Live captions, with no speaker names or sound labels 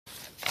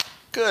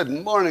Good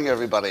morning,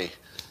 everybody,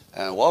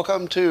 and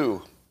welcome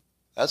to,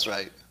 that's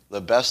right,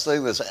 the best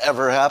thing that's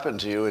ever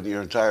happened to you in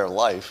your entire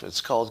life. It's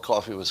called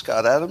Coffee with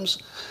Scott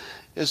Adams.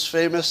 It's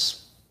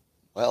famous,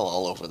 well,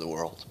 all over the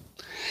world.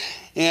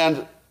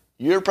 And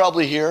you're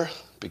probably here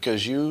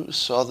because you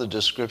saw the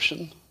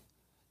description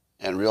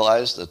and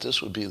realized that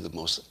this would be the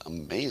most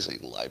amazing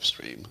live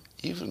stream,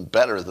 even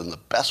better than the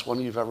best one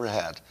you've ever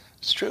had.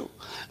 It's true.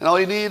 And all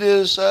you need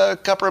is a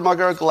cup or a mug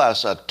or a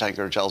glass, a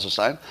tankard, a chalice, a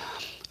stein,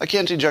 a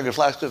canteen, jug, a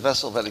flask, a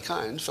vessel of any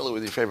kind. Fill it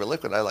with your favorite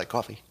liquid. I like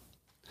coffee.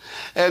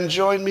 And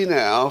join me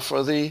now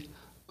for the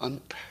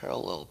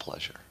unparalleled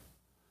pleasure.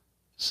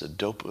 It's the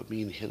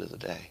dopamine hit of the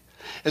day.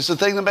 It's the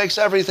thing that makes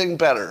everything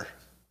better.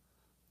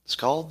 It's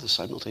called the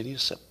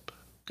simultaneous sip.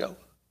 Go.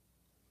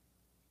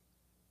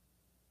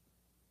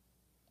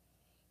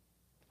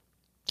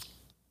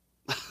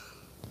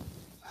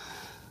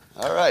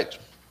 All right.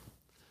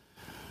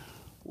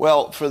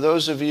 Well, for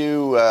those of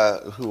you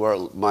who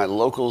are my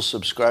local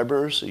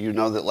subscribers, you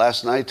know that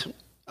last night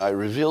I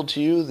revealed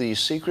to you the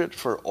secret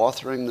for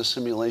authoring the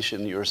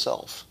simulation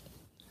yourself.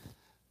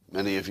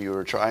 Many of you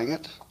are trying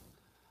it.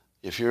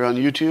 If you're on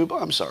YouTube,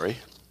 I'm sorry.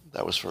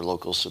 That was for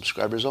local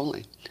subscribers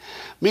only.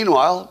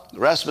 Meanwhile,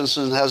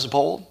 Rasmussen has a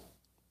poll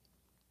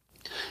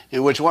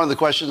in which one of the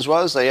questions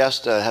was, they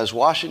asked, has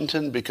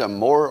Washington become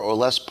more or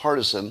less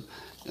partisan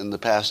in the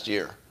past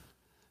year?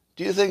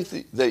 Do you think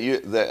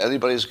that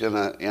anybody's going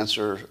to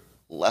answer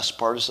less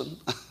partisan?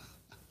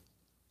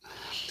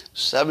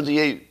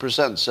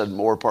 78% said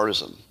more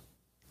partisan.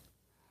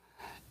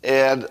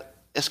 And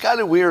it's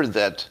kind of weird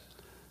that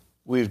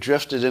we've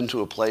drifted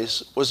into a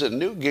place. Was it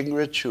Newt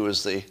Gingrich who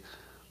was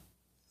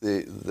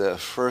the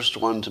first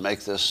one to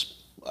make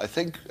this, I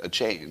think, a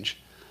change,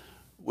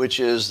 which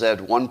is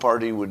that one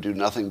party would do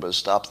nothing but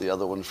stop the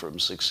other one from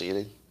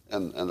succeeding,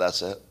 and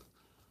that's it?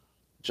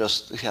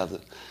 Just, yeah,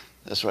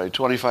 that's right.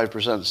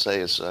 25%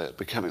 say it's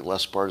becoming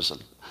less partisan.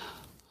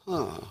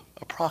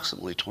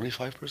 Approximately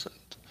 25%.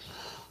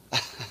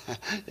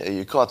 Yeah,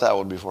 you caught that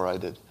one before I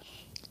did.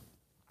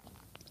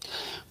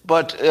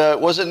 But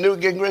was it Newt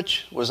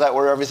Gingrich? Was that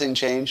where everything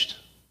changed?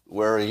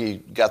 Where he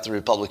got the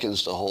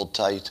Republicans to hold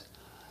tight?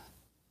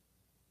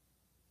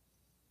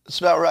 It's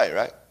about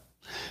right?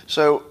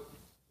 So,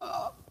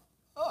 I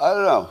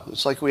don't know.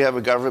 It's like we have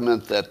a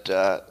government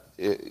that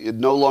it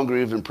no longer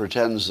even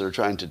pretends they're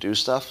trying to do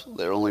stuff.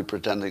 They're only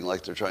pretending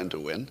like they're trying to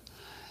win.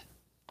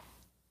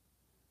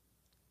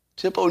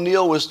 Tip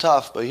O'Neill was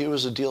tough, but he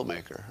was a deal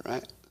maker,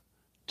 right?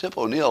 Tip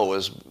O'Neill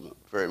was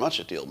very much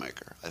a deal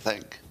maker, I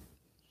think.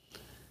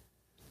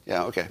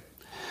 Yeah, okay.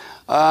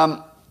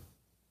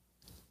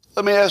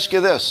 Let me ask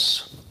you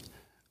this.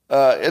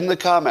 In the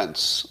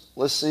comments,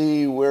 let's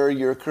see where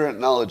your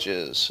current knowledge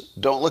is.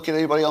 Don't look at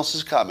anybody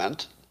else's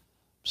comment.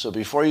 So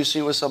before you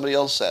see what somebody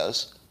else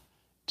says,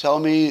 tell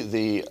me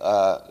the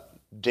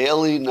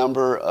daily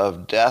number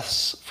of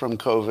deaths from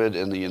COVID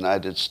in the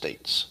United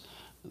States.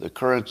 The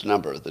current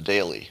number, the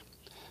daily.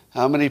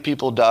 How many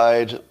people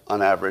died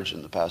on average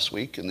in the past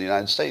week in the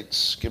United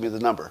States? Give me the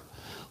number.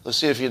 Let's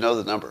see if you know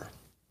the number.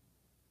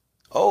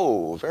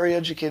 Oh, very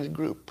educated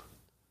group.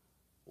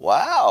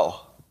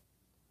 Wow.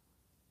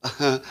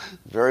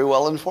 Very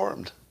well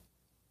informed.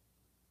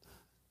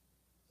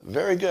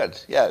 Very good.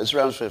 Yeah, it's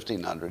around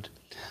 1,500.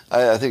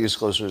 I think it's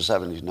closer to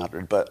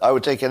 1,700, but I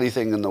would take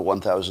anything in the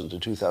 1,000 to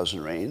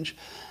 2,000 range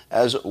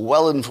as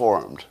well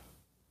informed.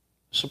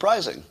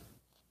 Surprising.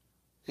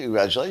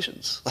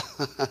 Congratulations.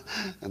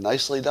 And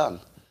nicely done.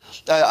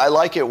 I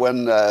like it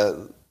when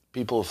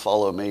people who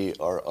follow me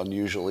are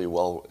unusually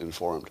well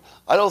informed.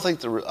 I don't think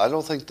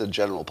the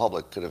general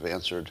public could have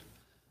answered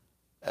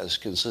as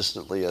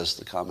consistently as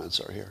the comments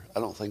are here.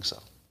 I don't think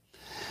so.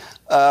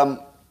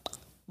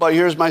 But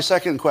here's my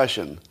second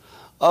question.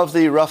 Of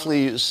the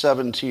roughly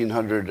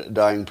 1,700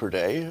 dying per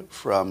day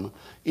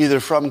either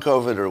from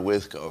COVID or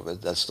with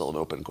COVID, that's still an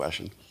open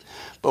question,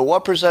 but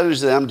what percentage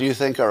of them do you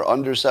think are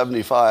under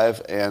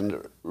 75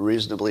 and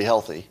reasonably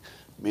healthy,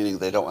 meaning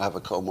they don't have a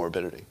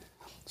comorbidity?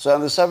 So on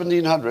the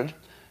 1,700,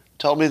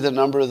 tell me the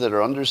number that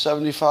are under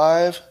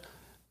 75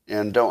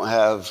 and don't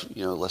have,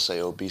 let's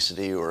say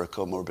obesity or a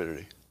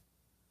comorbidity.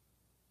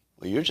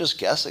 Well, you're just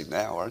guessing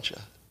now, aren't you?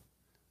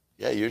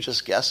 Yeah, you're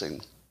just guessing.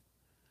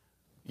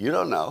 You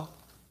don't know.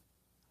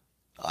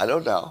 I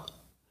don't know.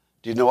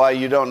 Do you know why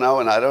you don't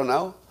know and I don't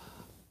know?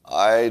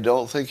 I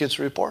don't think it's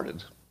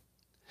reported.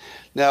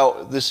 Now,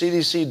 the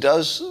CDC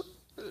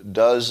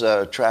does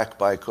track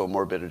by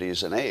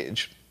comorbidities and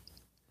age,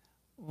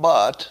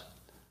 but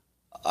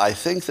I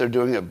think they're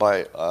doing it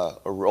by a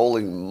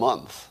rolling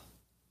month.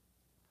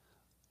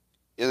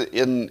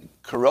 In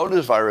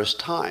coronavirus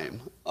time,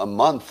 a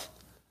month,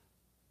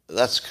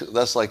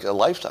 that's like a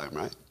lifetime,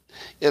 right?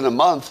 In a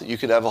month, you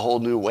could have a whole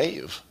new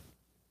wave.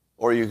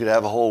 Or you could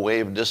have a whole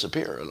wave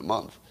disappear in a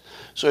month.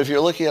 So if you're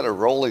looking at a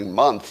rolling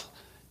month,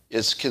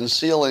 it's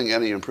concealing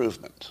any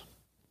improvement.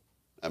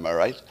 Am I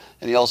right?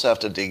 And you also have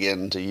to dig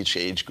into each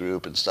age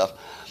group and stuff.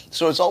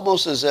 So it's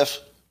almost as if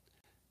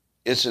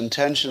it's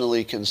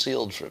intentionally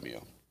concealed from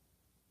you.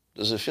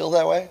 Does it feel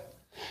that way?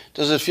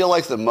 Does it feel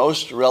like the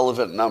most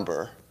relevant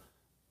number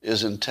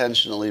is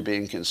intentionally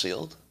being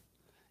concealed.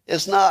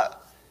 It's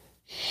not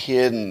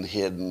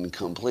hidden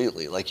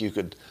completely, like you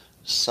could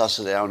suss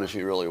it out if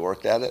you really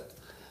worked at it.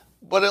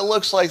 But it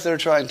looks like they're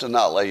trying to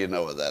not let you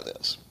know what that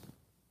is.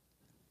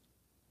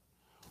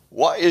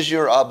 What is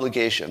your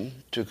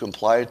obligation to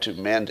comply to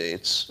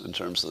mandates in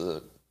terms of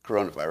the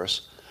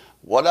coronavirus?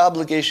 What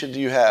obligation do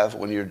you have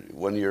when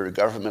your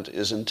government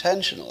is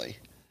intentionally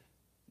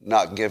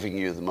not giving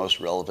you the most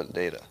relevant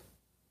data?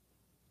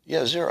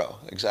 Yeah, zero,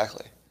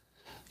 exactly.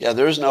 Yeah,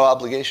 there is no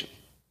obligation.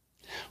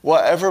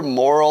 Whatever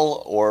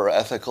moral or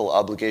ethical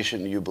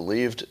obligation you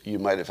believed you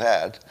might have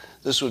had,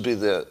 this would be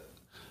the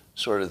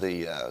sort of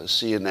the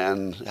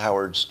CNN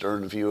Howard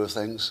Stern view of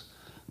things,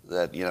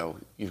 that,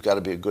 you've got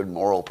to be a good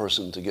moral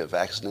person to get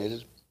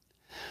vaccinated.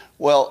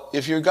 Well,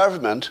 if your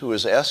government, who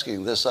is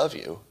asking this of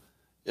you,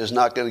 is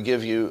not going to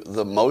give you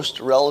the most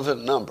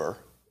relevant number,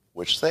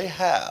 which they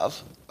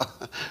have,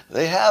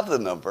 they have the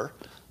number,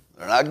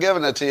 they're not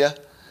giving it to you,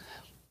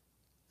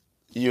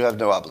 you have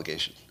no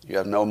obligation. You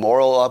have no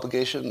moral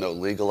obligation, no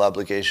legal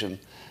obligation,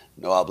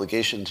 no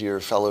obligation to your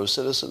fellow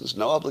citizens,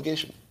 no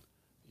obligation.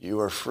 You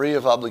are free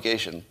of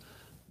obligation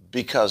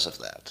because of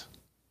that.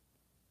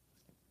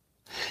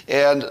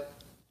 And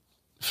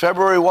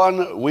February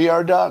 1, we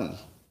are done.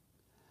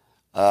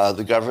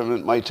 The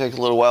government might take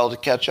a little while to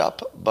catch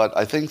up, but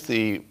I think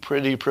the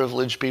pretty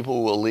privileged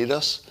people will lead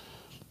us.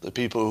 The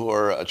people who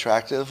are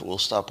attractive will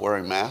stop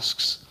wearing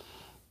masks,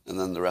 and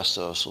then the rest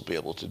of us will be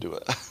able to do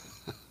it.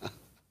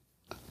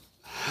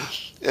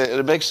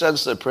 It makes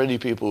sense that pretty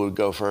people would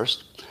go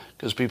first,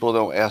 because people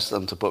don't ask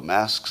them to put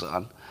masks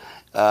on.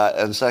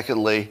 And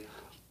secondly,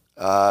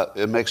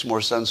 it makes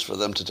more sense for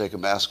them to take a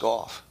mask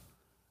off.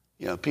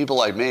 People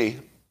like me,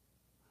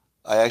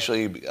 I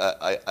actually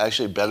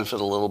benefit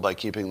a little by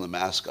keeping the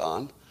mask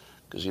on,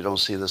 because you don't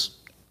see this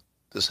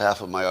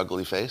half of my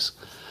ugly face.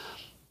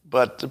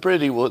 But the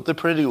pretty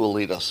will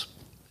lead us,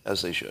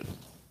 as they should.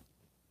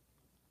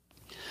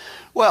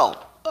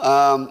 Well,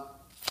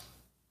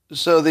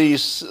 so the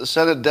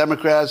Senate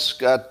Democrats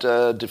got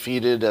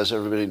defeated, as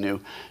everybody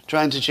knew,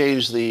 trying to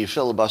change the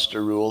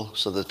filibuster rule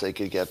so that they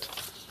could get,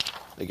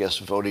 I guess,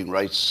 voting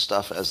rights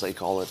stuff, as they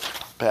call it,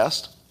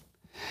 passed.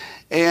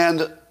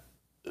 And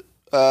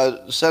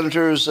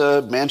Senators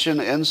Manchin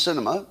and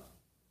Sinema,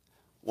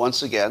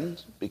 once again,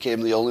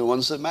 became the only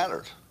ones that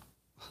mattered.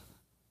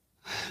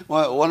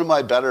 One of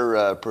my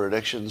better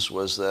predictions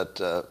was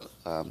that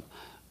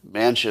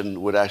Manchin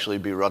would actually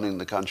be running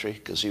the country,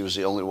 because he was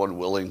the only one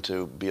willing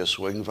to be a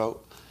swing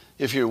vote.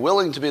 If you're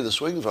willing to be the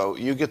swing vote,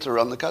 you get to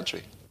run the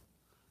country.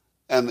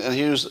 And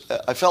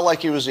I felt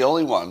like he was the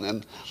only one.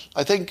 And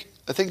I think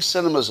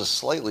Sinema's a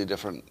slightly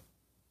different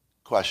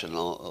question.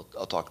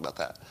 I'll talk about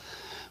that.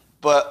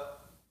 But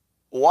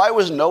why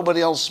was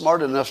nobody else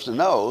smart enough to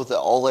know that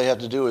all they had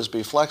to do is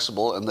be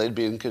flexible and they'd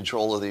be in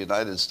control of the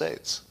United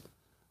States?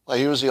 Like,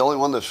 he was the only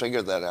one that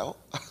figured that out.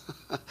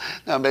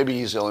 Now, maybe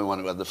he's the only one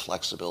who had the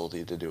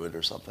flexibility to do it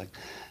or something.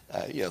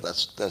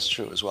 That's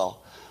true as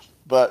well.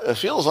 But it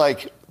feels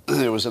like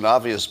it was an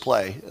obvious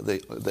play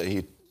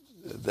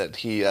that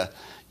he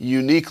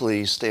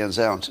uniquely stands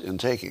out in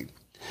taking.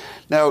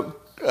 Now,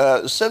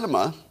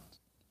 Sinema,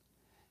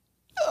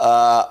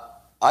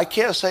 I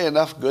can't say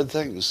enough good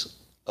things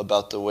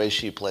about the way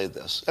she played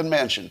this, and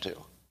Manchin too.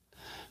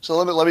 So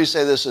let me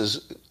say this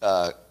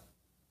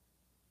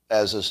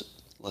as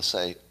let's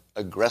say,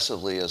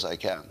 aggressively as I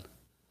can.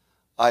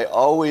 I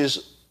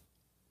always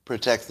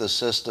protect the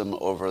system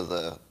over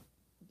the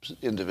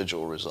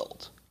individual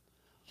result.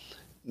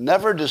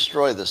 Never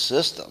destroy the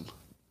system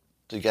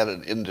to get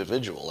an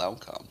individual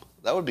outcome.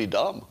 That would be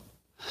dumb.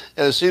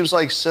 And it seems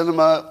like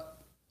Sinema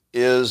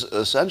is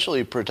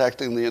essentially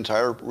protecting the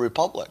entire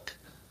republic.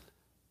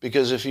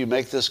 Because if you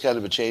make this kind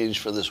of a change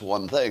for this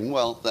one thing,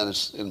 well, then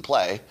it's in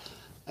play,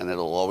 and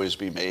it'll always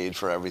be made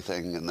for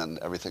everything, and then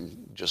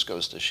everything just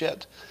goes to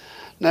shit.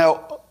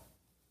 Now,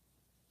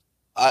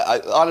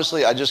 I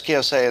honestly, I just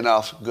can't say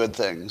enough good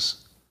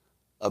things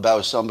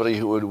about somebody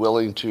who would be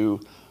willing to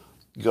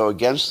go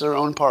against their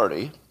own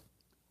party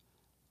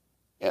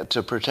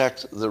to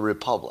protect the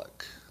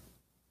republic.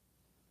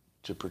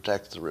 To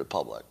protect the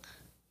republic.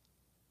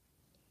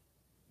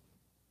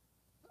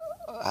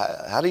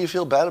 How do you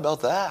feel bad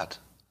about that?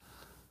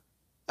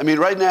 I mean,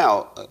 right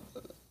now,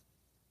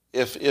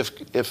 if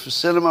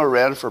Sinema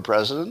ran for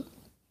president,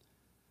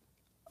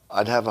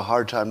 I'd have a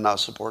hard time not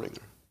supporting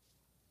her,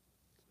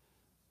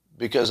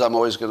 because I'm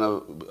always going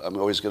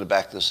to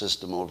back the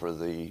system over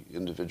the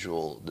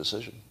individual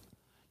decision.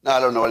 Now, I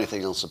don't know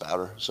anything else about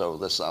her, so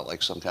that's not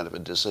like some kind of a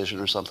decision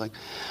or something.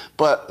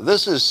 But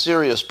this is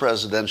serious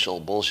presidential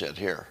bullshit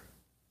here.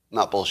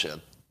 Not bullshit.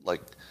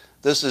 Like,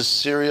 this is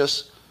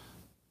serious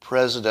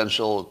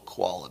presidential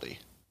quality.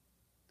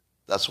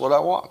 That's what I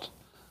want.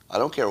 I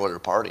don't care what her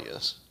party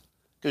is,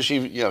 because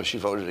she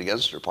voted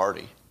against her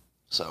party.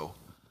 So,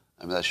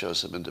 I mean, that shows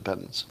some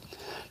independence.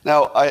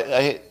 Now,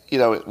 I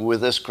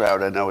with this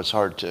crowd, I know it's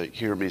hard to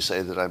hear me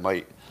say that I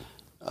might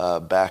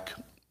back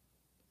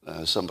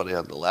somebody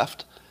on the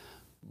left,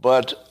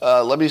 but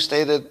let me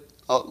state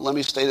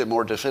it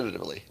more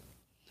definitively.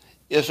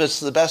 If it's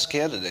the best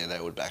candidate, I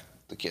would back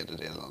the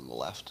candidate on the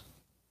left.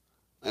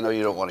 I know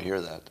you don't want to hear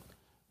that.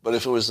 But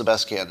if it was the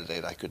best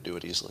candidate, I could do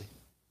it easily.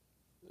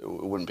 It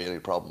wouldn't be any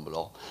problem at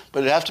all. But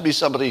it'd have to be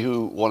somebody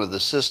who wanted the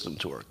system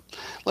to work.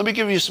 Let me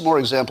give you some more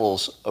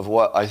examples of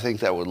what I think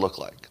that would look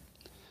like.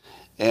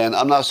 And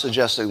I'm not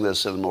suggesting that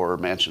Sinema or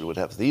Manchin would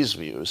have these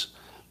views,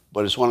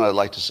 but it's one I'd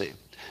like to see.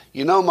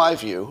 You know my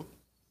view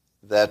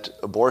that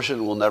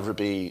abortion will never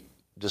be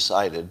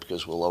decided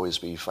because we'll always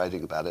be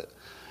fighting about it.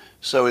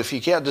 So if you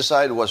can't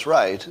decide what's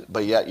right,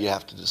 but yet you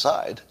have to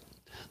decide,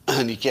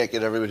 and you can't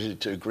get everybody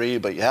to agree,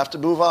 but you have to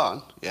move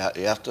on, you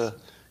have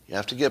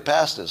to get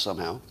past it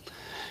somehow,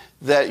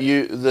 that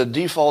the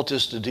default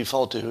is to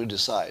default to who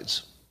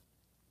decides.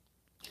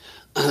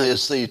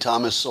 It's the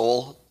Thomas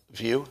Sowell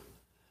view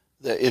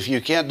that if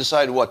you can't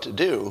decide what to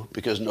do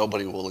because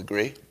nobody will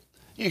agree,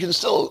 you can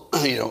still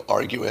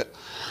argue it.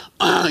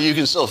 You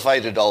can still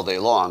fight it all day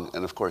long,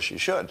 and of course you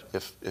should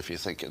if you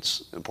think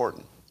it's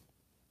important.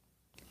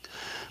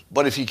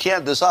 But if you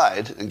can't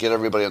decide and get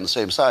everybody on the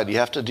same side, you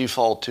have to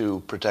default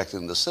to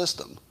protecting the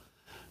system.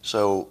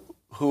 So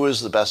who is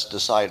the best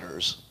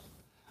deciders?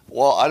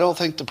 Well, I don't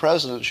think the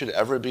president should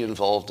ever be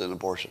involved in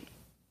abortion.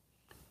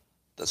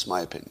 That's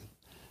my opinion.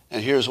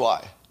 And here's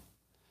why.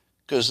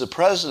 Because the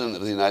president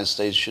of the United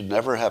States should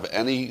never have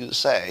any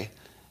say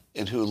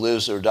in who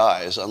lives or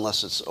dies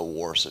unless it's a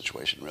war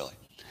situation, really.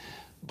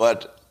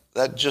 But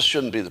that just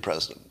shouldn't be the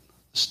president.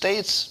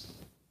 States,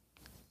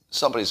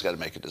 somebody's got to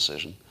make a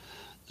decision.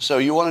 So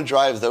you want to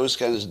drive those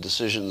kinds of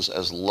decisions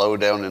as low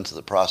down into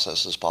the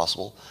process as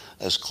possible,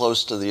 as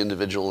close to the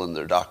individual and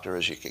their doctor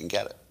as you can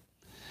get it.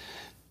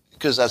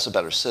 Because that's a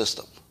better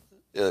system.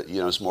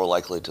 It's more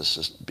likely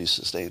to be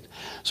sustained.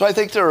 So I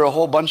think there are a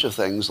whole bunch of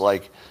things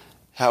like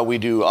how we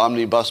do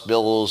omnibus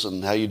bills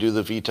and how you do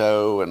the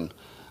veto and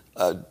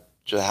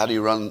how do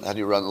you run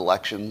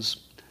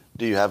elections?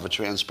 Do you have a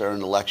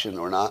transparent election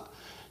or not?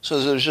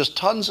 So there's just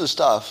tons of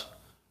stuff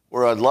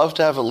where I'd love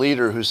to have a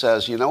leader who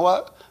says, you know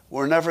what?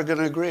 We're never going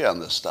to agree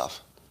on this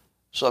stuff.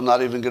 So I'm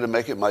not even going to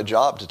make it my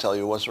job to tell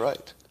you what's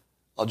right.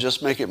 I'll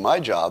just make it my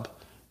job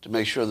to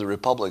make sure the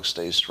republic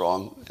stays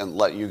strong and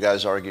let you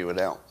guys argue it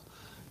out.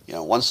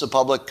 Once the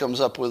public comes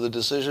up with a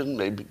decision,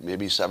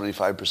 maybe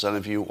 75%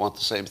 of you want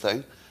the same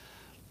thing,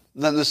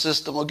 then the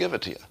system will give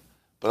it to you.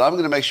 But I'm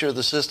going to make sure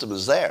the system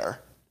is there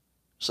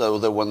so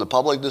that when the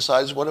public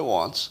decides what it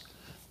wants,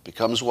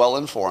 becomes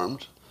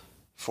well-informed,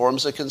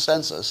 forms a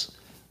consensus,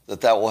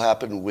 that will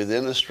happen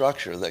within a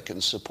structure that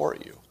can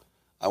support you.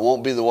 I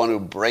won't be the one who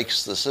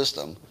breaks the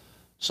system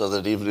so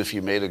that even if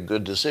you made a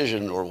good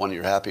decision or one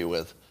you're happy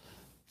with,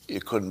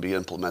 it couldn't be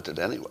implemented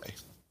anyway.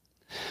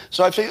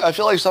 So I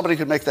feel like somebody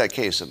could make that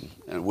case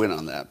and win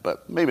on that,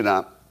 but maybe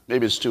not.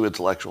 Maybe it's too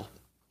intellectual.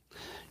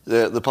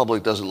 The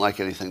public doesn't like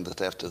anything that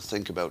they have to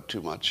think about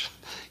too much.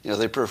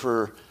 They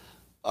prefer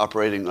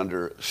operating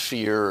under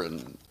fear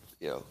and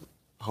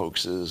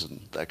hoaxes and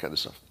that kind of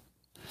stuff.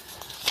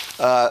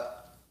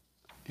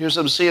 Here's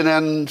some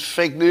CNN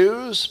fake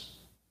news.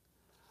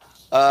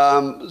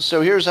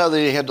 So here's how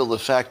they handle the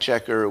fact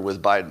checker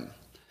with Biden.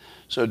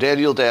 So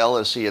Daniel Dale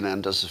at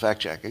CNN does the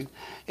fact checking.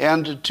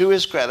 And to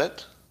his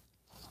credit,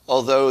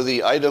 although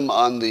the item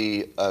on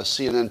the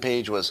CNN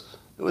page was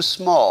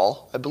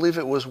small, I believe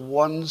it was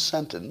one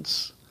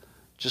sentence,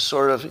 just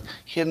sort of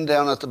hidden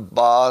down at the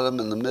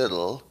bottom in the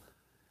middle,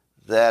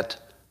 that,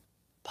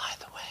 by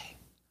the way,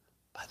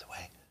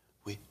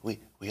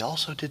 we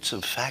also did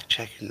some fact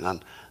checking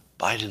on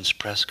Biden's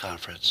press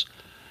conference.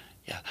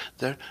 Yeah,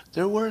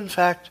 there were in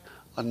fact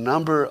a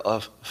number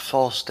of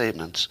false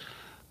statements,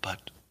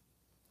 but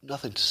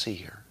nothing to see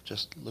here.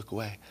 Just look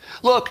away.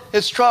 Look,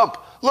 it's Trump.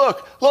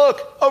 Look,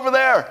 over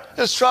there.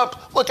 It's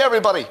Trump. Look,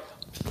 everybody.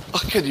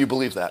 Oh, can you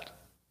believe that?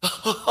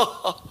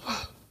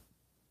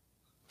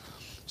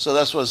 So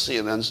that's what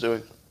CNN's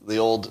doing. The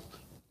old,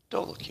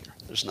 don't look here.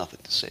 There's nothing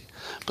to see.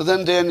 But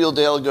then Daniel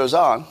Dale goes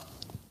on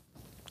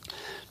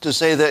to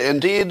say that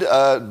indeed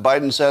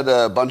Biden said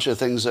a bunch of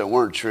things that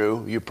weren't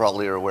true. You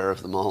probably are aware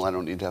of them all. I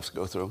don't need to have to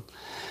go through them.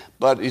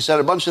 But he said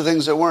a bunch of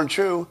things that weren't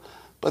true.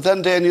 But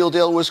then Daniel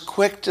Dale was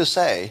quick to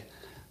say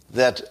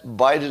that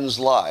Biden's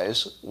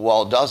lies,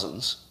 while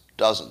dozens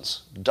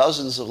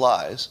of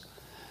lies,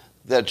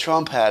 that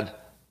Trump had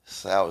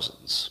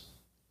thousands.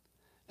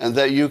 And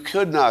that you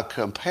could not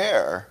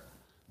compare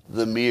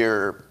the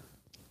mere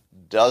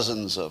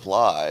dozens of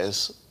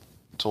lies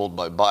told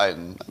by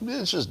Biden. I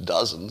mean, it's just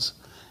dozens.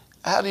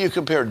 How do you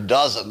compare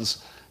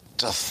dozens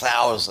to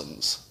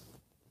thousands?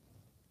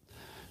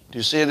 Do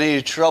you see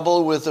any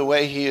trouble with the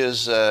way he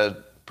is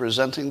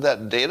presenting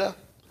that data?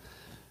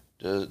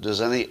 Does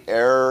any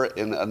error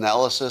in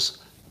analysis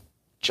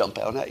jump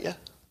out at you?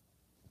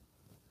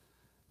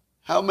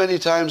 How many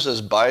times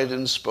has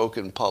Biden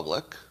spoken in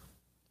public?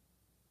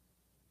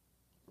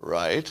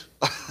 Right.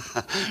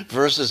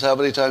 Versus how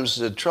many times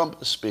did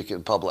Trump speak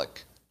in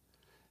public?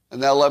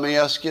 And now let me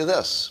ask you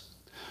this.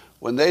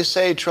 When they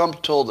say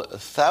Trump told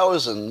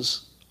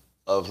thousands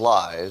of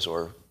lies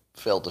or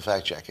failed to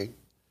fact checking,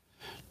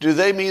 do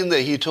they mean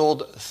that he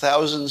told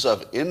thousands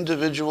of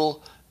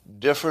individual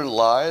different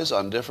lies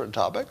on different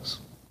topics?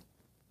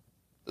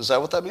 Is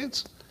that what that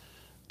means?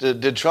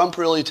 Did Trump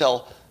really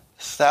tell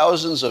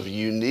thousands of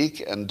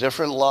unique and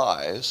different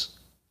lies,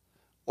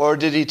 or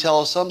did he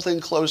tell something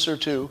closer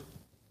to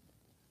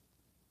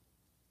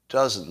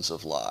dozens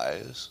of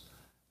lies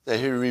that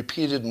he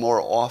repeated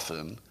more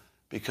often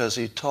because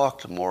he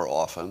talked more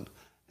often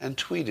and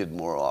tweeted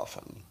more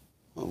often?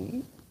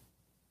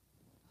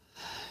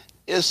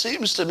 It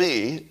seems to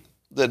me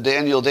that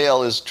Daniel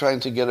Dale is trying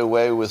to get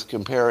away with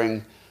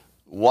comparing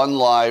one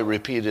lie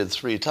repeated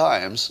 3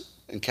 times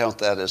and count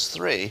that as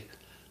 3,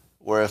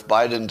 where if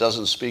Biden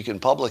doesn't speak in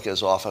public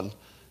as often,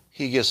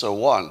 he gets a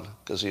 1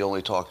 because he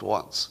only talked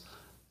once.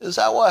 Is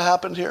that what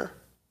happened here?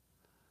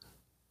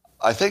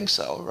 I think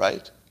so,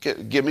 right?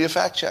 Give me a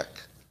fact check.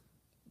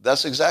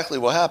 That's exactly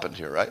what happened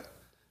here, right?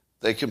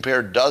 They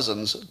compared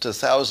dozens to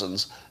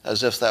thousands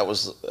as if that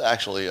was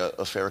actually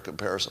a fair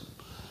comparison.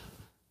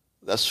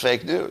 That's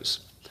fake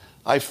news.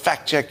 I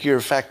fact check your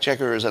fact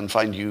checkers and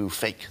find you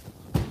fake.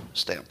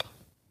 Stamp.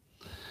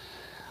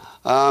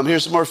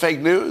 Here's some more fake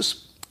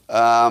news.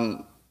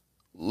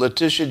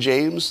 Letitia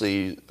James,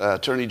 the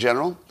Attorney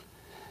General,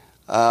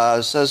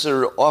 says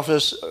her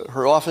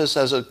office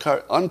has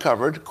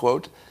uncovered,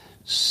 quote,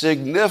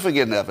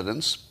 significant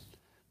evidence,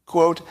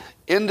 quote,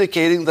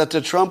 indicating that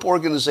the Trump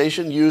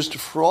Organization used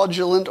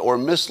fraudulent or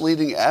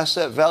misleading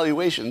asset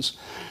valuations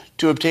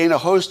to obtain a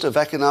host of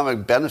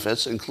economic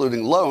benefits,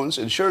 including loans,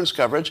 insurance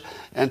coverage,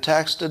 and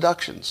tax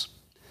deductions.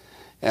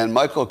 And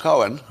Michael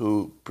Cohen,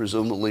 who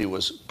presumably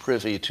was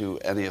privy to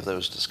any of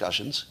those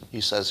discussions,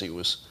 he says he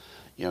was,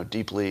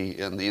 deeply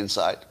in the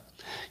inside.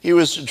 He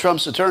was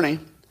Trump's attorney,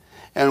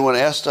 and when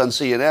asked on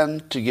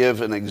CNN to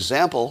give an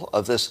example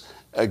of this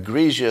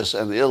egregious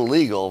and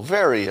illegal,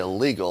 very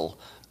illegal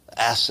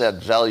asset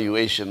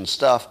valuation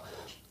stuff,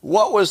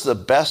 what was the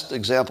best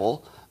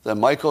example that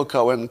Michael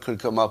Cohen could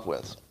come up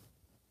with?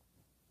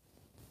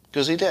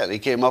 Because he did. He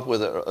came up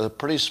with a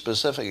pretty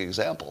specific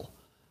example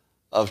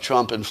of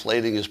Trump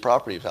inflating his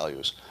property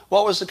values.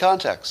 What was the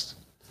context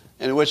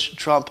in which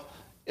Trump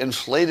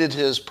inflated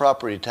his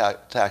property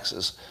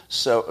taxes?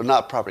 So,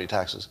 not property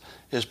taxes,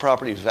 his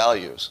property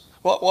values.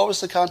 What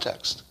was the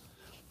context?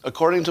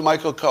 According to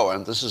Michael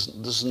Cohen, this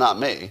is not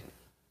me,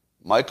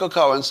 Michael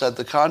Cohen said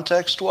the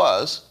context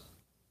was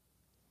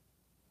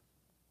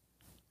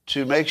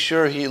to make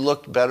sure he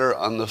looked better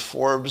on the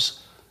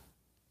Forbes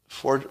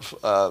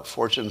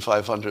Fortune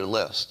 500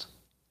 list.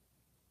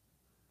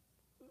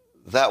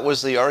 That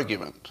was the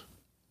argument.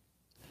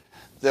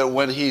 That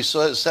when he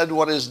said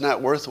what his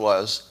net worth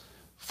was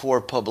for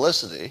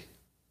publicity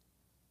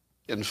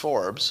in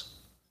Forbes,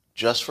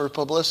 just for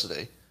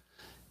publicity,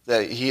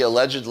 that he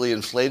allegedly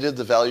inflated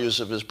the values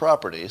of his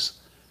properties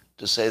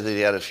to say that he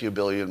had a few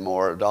billion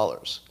more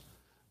dollars.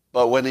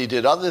 But when he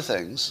did other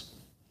things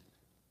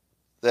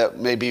that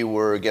maybe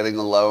were getting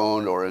a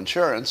loan or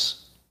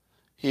insurance,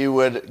 he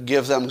would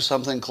give them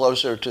something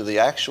closer to the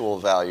actual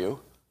value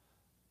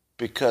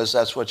because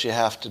that's what you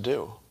have to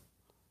do,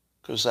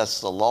 because that's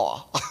the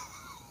law.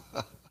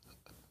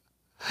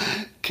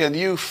 Can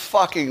you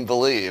fucking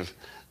believe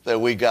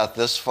that we got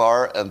this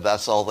far and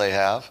that's all they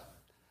have?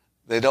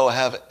 They don't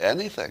have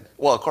anything.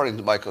 Well, according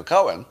to Michael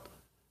Cohen,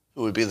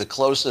 who would be the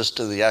closest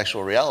to the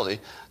actual reality,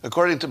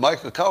 according to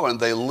Michael Cohen,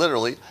 they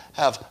literally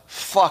have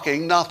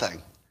fucking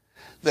nothing.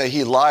 That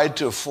he lied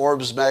to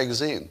Forbes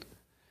magazine.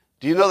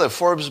 Do you know that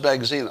Forbes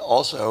magazine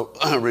also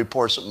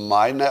reports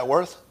my net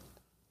worth?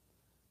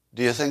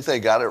 Do you think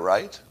they got it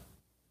right?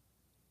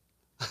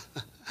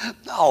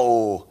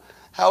 No.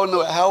 How in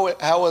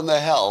the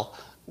hell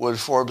would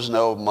Forbes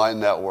know my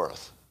net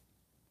worth?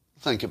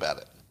 Think about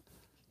it.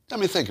 Let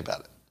me think about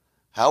it.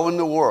 How in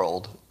the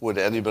world would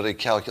anybody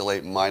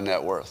calculate my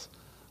net worth?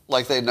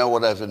 Like they know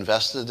what I've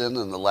invested in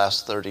the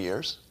last 30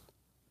 years?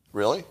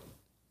 Really?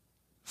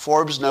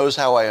 Forbes knows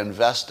how I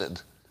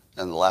invested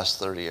in the last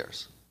 30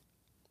 years.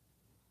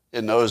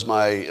 It knows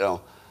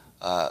what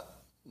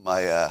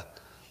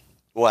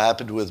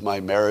happened with my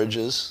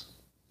marriages.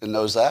 It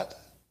knows that?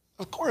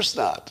 Of course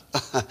not.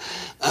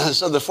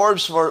 So the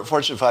Forbes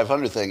Fortune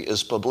 500 thing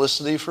is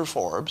publicity for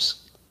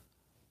Forbes,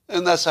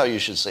 and that's how you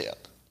should see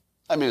it.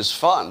 I mean, it's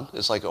fun.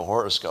 It's like a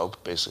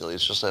horoscope, basically.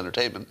 It's just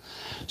entertainment.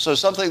 So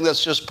something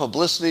that's just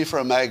publicity for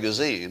a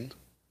magazine,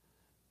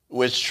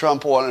 which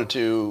Trump wanted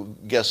to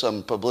get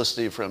some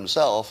publicity for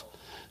himself.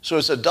 So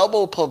it's a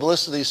double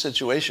publicity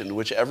situation,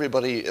 which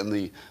everybody in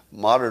the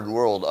modern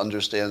world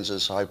understands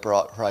as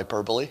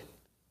hyperbole.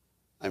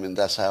 I mean,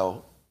 that's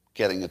how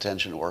getting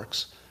attention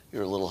works.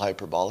 You're a little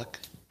hyperbolic,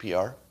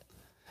 PR.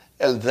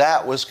 And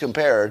that was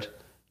compared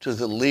to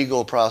the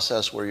legal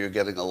process where you're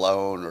getting a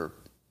loan or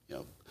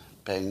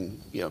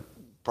paying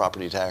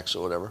property tax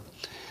or whatever.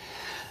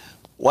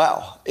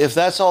 Wow. If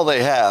that's all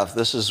they have,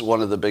 this is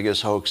one of the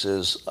biggest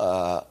hoaxes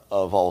of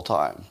all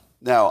time.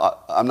 Now,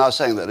 I'm not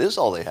saying that is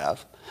all they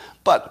have,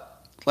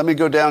 but let me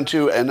go down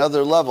to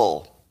another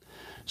level.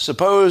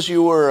 Suppose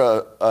you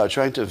were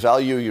trying to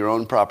value your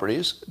own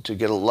properties to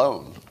get a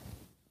loan.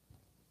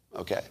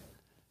 Okay.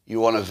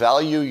 You want to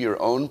value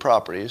your own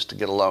properties to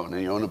get a loan,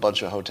 and you own a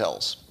bunch of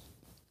hotels.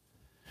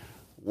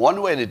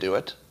 One way to do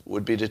it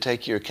would be to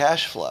take your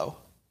cash flow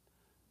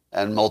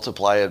and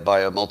multiply it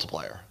by a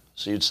multiplier.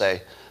 So you'd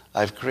say,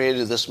 I've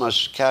created this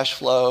much cash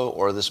flow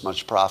or this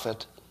much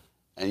profit,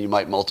 and you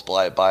might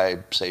multiply it by,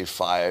 say,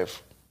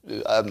 5.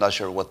 I'm not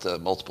sure what the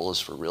multiple is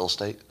for real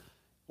estate.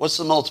 What's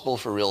the multiple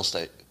for real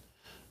estate?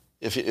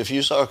 If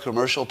you saw a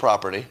commercial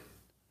property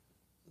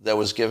that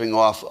was giving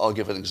off, I'll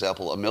give an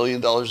example, $1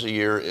 million a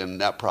year in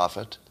net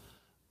profit,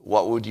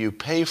 what would you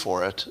pay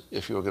for it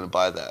if you were going to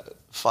buy that?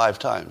 5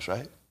 times,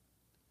 right?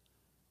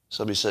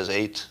 Somebody says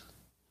 8.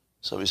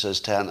 Somebody says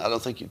 10. I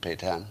don't think you'd pay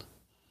 10.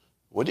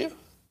 Would you?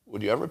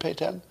 Would you ever pay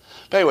 10?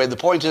 But anyway, the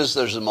point is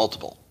there's a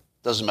multiple.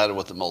 Doesn't matter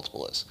what the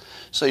multiple is.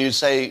 So you'd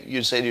say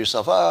to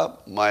yourself,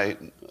 my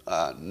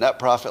net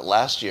profit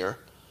last year,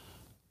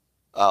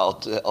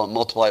 I'll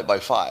multiply it by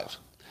 5.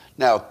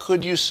 Now,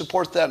 could you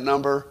support that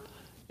number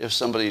if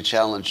somebody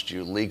challenged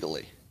you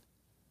legally?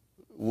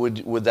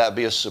 Would that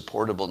be a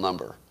supportable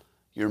number?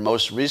 Your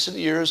most recent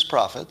year's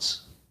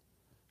profits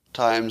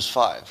times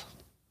 5.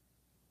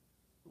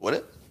 Would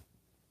it?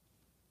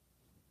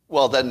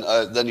 Well,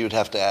 then you'd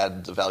have to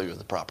add the value of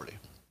the property,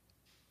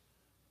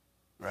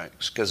 right?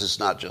 Because it's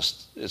not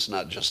just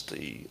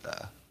the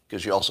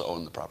because you also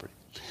own the property.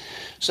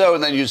 So,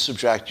 and then you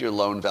subtract your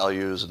loan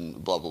values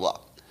and blah blah blah.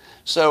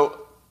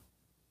 So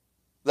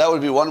that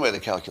would be one way to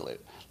calculate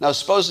it. Now,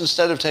 suppose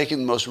instead of taking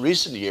the most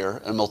recent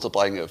year and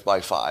multiplying it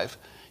by 5,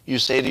 you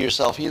say to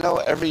yourself,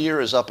 every year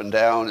is up and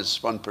down,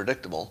 it's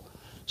unpredictable.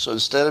 So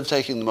instead of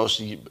taking the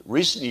most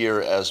recent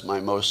year as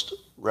my most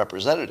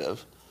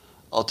representative,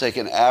 I'll take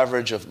an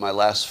average of my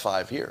last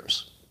 5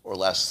 years, or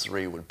last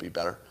 3 would be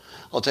better.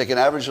 I'll take an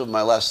average of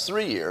my last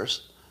 3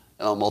 years,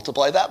 and I'll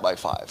multiply that by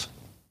 5.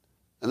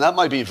 And that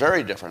might be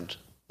very different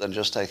than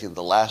just taking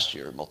the last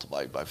year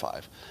multiplied by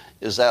 5.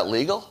 Is that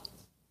legal?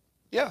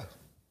 Yeah,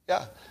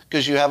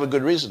 because you have a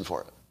good reason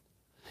for it.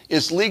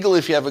 It's legal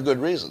if you have a good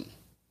reason.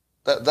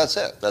 That's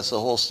it. That's the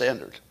whole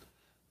standard.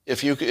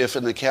 If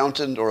an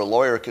accountant or a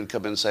lawyer can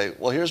come in and say,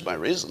 well, here's my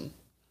reason,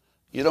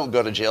 you don't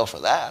go to jail for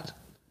that.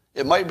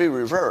 It might be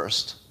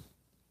reversed,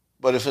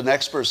 but if an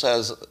expert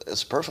says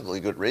it's a perfectly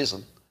good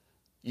reason,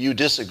 you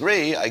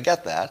disagree, I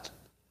get that,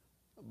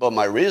 but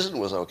my reason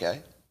was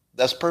okay,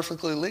 that's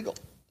perfectly legal.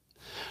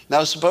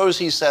 Now suppose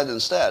he said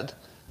instead,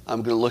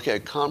 I'm going to look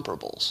at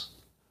comparables.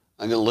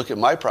 I'm going to look at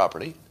my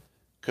property,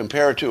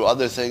 compare it to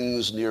other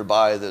things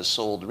nearby that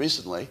sold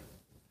recently.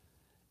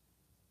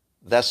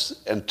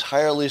 That's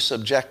entirely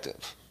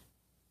subjective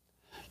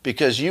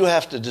because you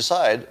have to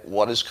decide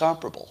what is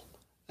comparable.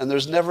 And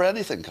there's never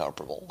anything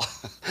comparable.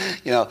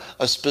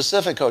 A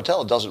specific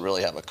hotel doesn't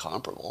really have a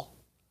comparable.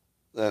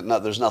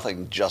 There's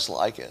nothing just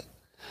like it.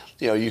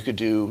 You could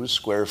do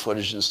square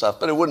footage and stuff,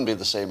 but it wouldn't be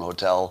the same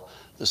hotel,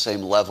 the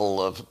same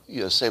level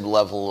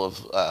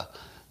of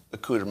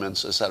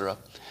accoutrements, etc.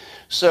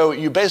 So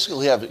you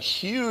basically have a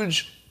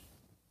huge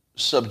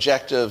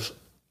subjective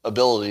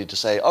ability to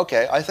say,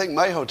 okay, I think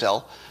my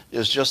hotel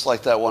is just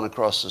like that one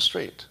across the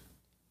street.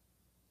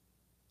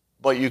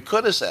 But you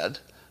could have said,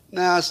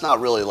 nah, it's not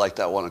really like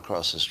that one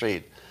across the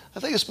street. I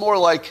think it's more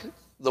like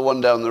the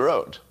one down the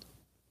road.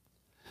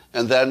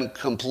 And then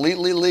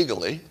completely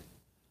legally,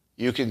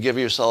 you can give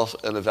yourself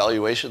an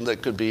evaluation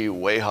that could be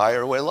way high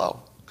or way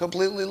low.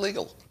 Completely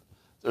legal.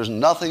 There's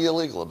nothing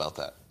illegal about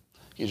that.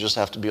 You just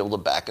have to be able to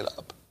back it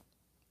up.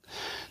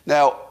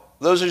 Now,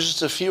 those are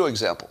just a few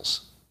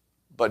examples.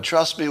 But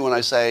trust me when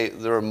I say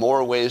there are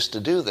more ways to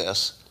do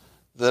this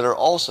that are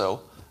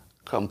also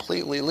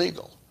completely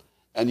legal.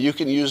 And you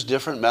can use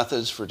different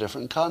methods for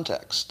different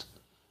contexts.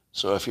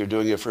 So if you're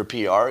doing it for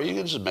PR, you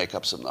can just make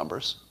up some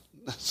numbers.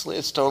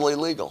 It's totally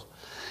legal.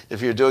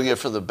 If you're doing it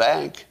for the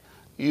bank,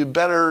 you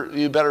better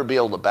be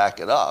able to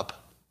back it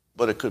up,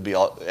 but it could be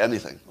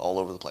anything, all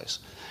over the place.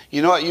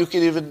 You know what? You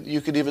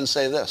could even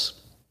say this.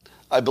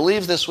 I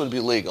believe this would be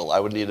legal. I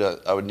would need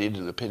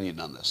an opinion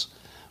on this.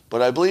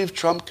 But I believe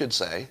Trump could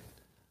say,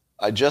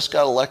 I just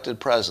got elected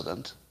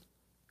president,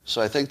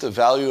 so I think the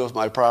value of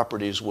my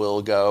properties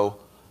will go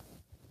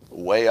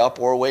way up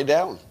or way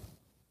down.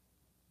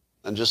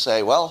 And just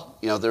say, well,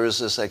 there is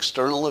this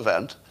external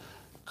event,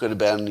 could have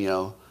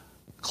been,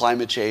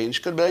 climate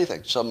change, could have been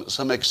anything,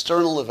 some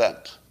external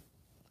event.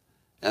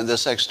 And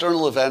this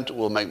external event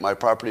will make my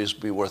properties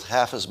be worth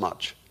half as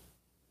much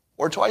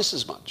or twice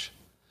as much.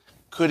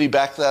 Could he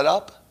back that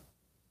up?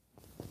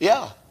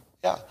 Yeah,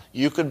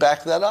 you could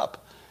back that up.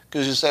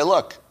 Because you say,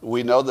 look,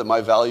 we know that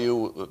my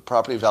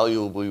property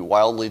value will be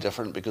wildly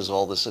different because of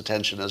all this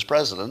attention as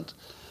president.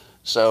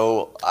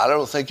 So I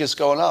don't think it's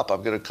going up.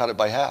 I'm going to cut it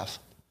by half.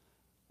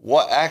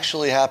 What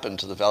actually happened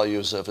to the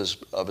values of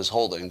his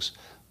holdings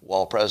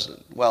while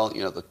president? Well,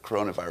 the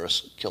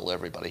coronavirus killed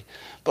everybody.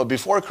 But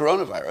before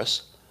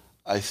coronavirus,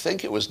 I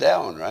think it was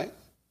down, right?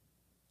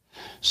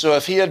 So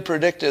if he had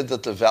predicted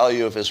that the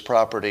value of his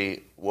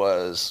property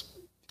was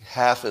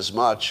half as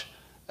much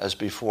as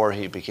before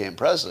he became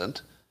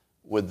president,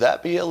 would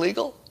that be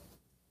illegal?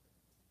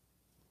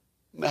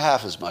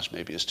 Half as much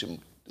maybe is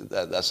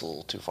that's a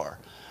little too far.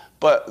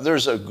 But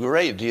there's a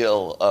great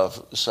deal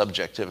of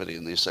subjectivity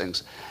in these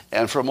things.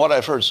 And from what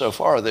I've heard so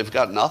far, they've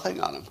got nothing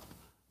on him.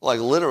 Like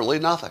literally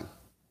nothing.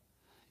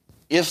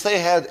 If they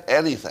had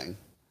anything,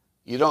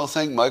 you don't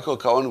think Michael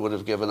Cohen would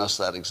have given us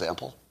that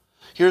example?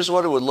 Here's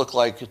what it would look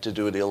like to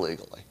do it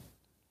illegally.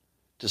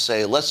 To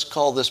say, let's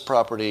call this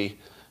property,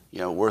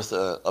 worth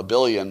 $1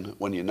 billion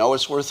when you know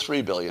it's worth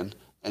 $3 billion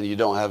and you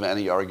don't have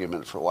any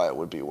argument for why it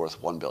would be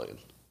worth $1 billion.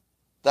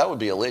 That would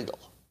be illegal.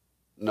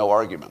 No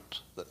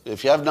argument.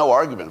 If you have no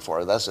argument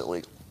for it, that's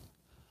illegal.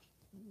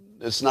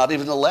 It's not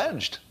even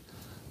alleged.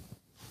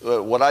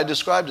 What I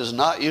described is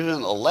not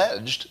even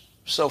alleged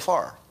so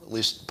far. At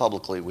least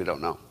publicly, we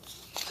don't know.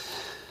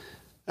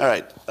 All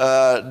right.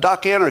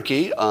 Doc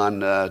Anarchy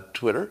on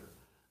Twitter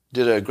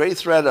did a great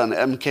thread on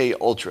MK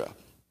Ultra.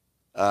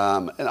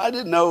 And I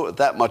didn't know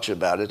that much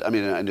about it. I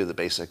mean, I knew the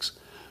basics.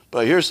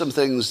 But here's some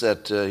things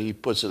that he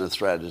puts in a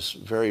thread. It's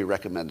very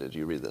recommended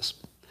you read this.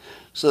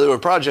 So there were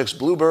projects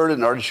Bluebird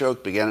and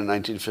Artichoke began in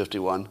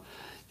 1951.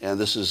 And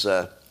this is,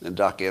 in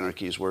Doc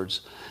Anarchy's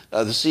words,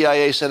 the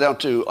CIA set out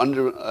to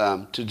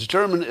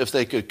determine if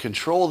they could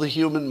control the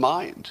human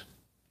mind.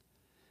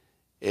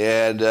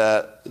 And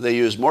they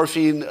used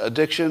morphine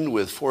addiction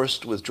with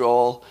forced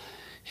withdrawal,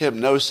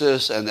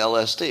 hypnosis, and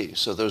LSD.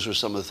 So those were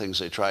some of the things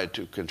they tried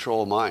to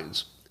control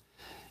minds.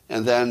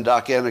 And then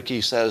Doc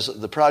Anarchy says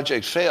the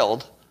project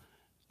failed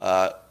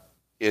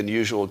in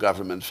usual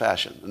government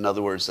fashion. In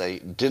other words, they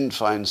didn't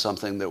find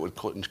something that would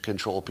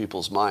control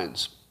people's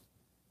minds.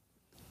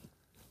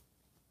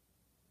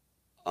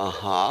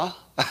 Uh-huh.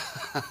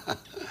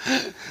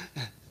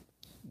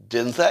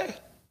 Didn't they?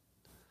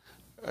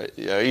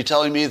 Are you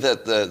telling me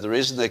that the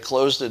reason they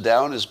closed it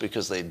down is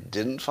because they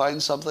didn't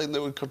find something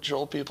that would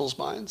control people's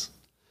minds?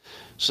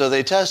 So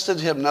they tested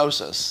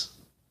hypnosis,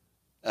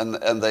 and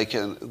they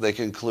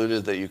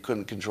concluded that you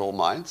couldn't control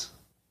minds?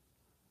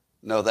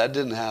 No, that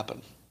didn't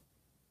happen.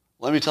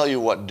 Let me tell you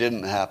what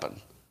didn't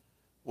happen.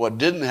 What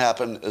didn't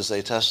happen is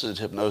they tested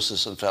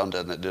hypnosis and found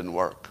that it didn't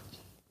work.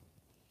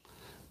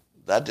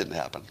 That didn't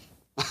happen.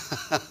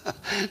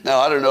 Now,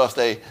 I don't know if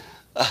they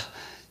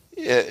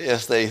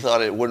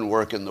thought it wouldn't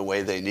work in the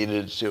way they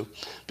needed it to,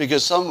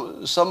 because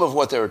some of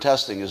what they were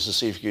testing is to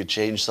see if you could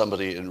change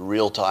somebody in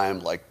real time,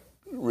 like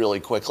really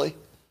quickly.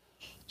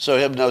 So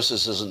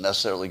hypnosis isn't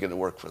necessarily going to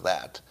work for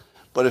that.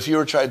 But if you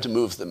were trying to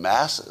move the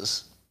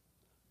masses,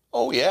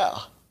 oh yeah,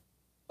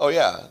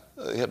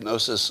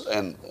 hypnosis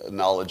and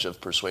knowledge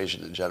of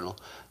persuasion in general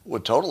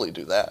would totally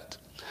do that.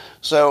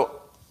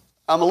 So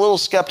I'm a little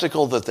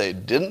skeptical that they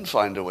didn't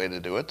find a way to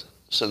do it,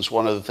 since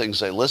one of the things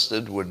they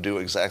listed would do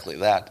exactly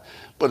that.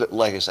 But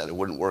like I said, it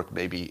wouldn't work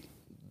maybe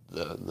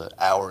the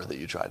hour that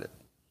you tried it.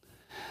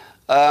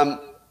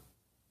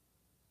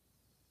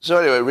 So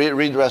anyway,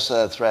 read the rest of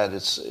that thread.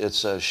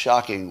 It's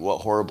shocking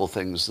what horrible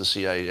things the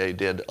CIA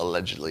did,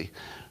 allegedly,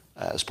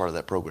 as part of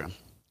that program.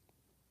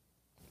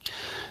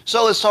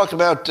 So let's talk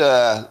about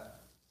the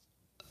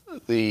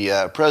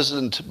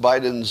President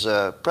Biden's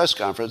press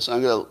conference.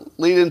 I'm going to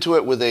lead into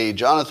it with a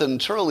Jonathan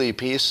Turley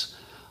piece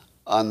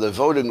on the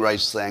voting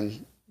rights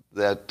thing.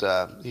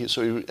 So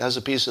he has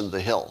a piece in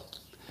The Hill.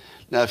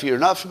 Now, if you're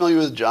not familiar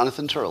with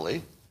Jonathan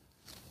Turley,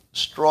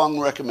 strong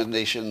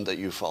recommendation that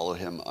you follow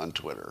him on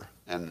Twitter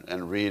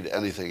and read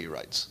anything he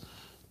writes.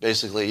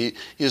 Basically,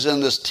 he's in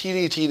this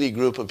teeny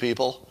group of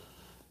people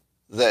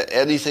that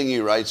anything he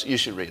writes, you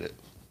should read it.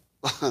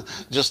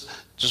 just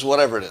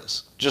whatever it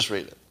is, just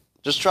read it.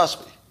 Just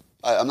trust me.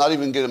 I'm not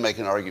even going to make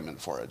an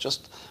argument for it.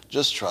 Just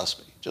trust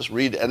me. Just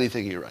read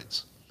anything he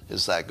writes.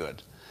 It's that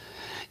good.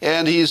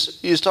 And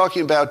he's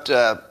talking about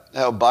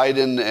how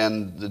Biden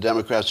and the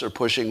Democrats are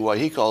pushing what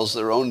he calls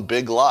their own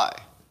big lie,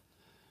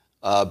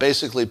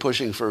 basically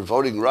pushing for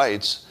voting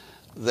rights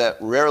that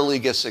rarely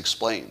gets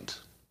explained.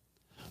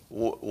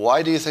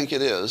 Why do you think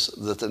it is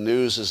that the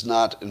news is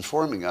not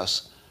informing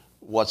us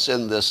what's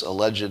in this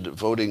alleged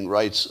voting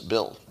rights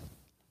bill?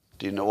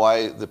 Do you know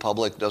why the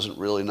public doesn't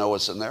really know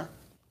what's in there?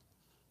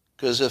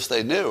 Because if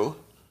they knew,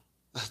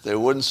 they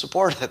wouldn't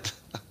support it.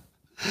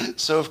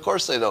 So of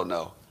course they don't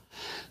know.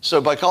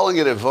 So by calling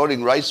it a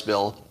voting rights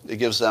bill, it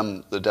gives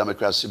them, the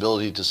Democrats, the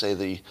ability to say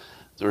the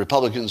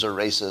Republicans are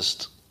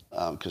racist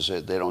because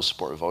they don't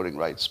support voting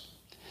rights.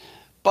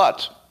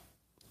 But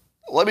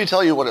let me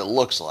tell you what it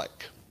looks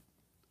like.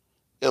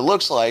 It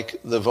looks like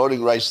the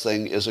voting rights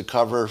thing is a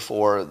cover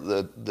for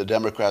the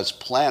Democrats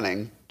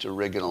planning to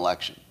rig an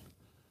election.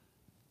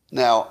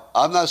 Now,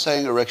 I'm not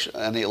saying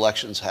any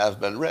elections have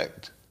been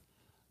rigged.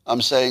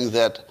 I'm saying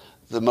that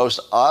the most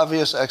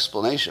obvious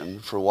explanation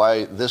for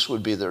why this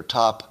would be their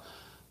top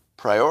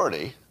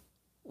priority,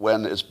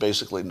 when it's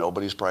basically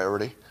nobody's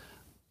priority,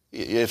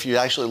 if you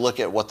actually look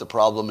at what the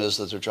problem is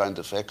that they're trying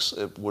to fix,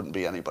 it wouldn't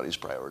be anybody's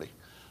priority,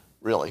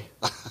 really.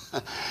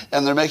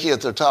 And they're making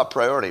it their top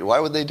priority. Why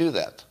would they do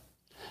that?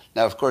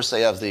 Now, of course,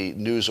 they have the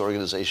news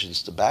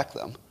organizations to back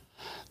them.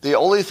 The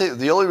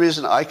only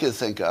reason I could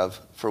think of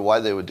for why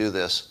they would do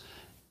this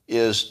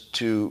is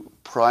to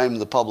prime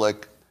the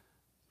public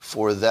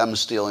for them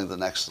stealing the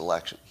next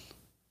election.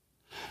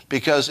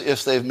 Because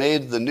if they've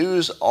made the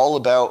news all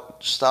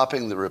about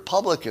stopping the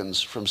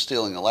Republicans from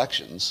stealing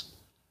elections,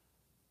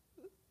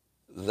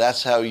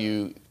 that's how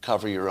you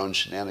cover your own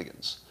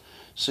shenanigans.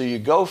 So you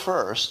go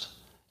first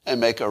and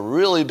make a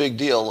really big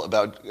deal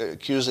about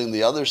accusing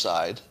the other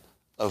side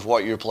of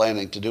what you're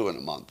planning to do in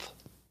a month.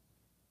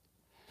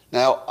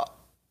 Now,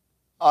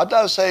 I'm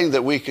not saying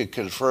that we could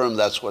confirm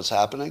that's what's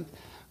happening,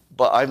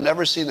 but I've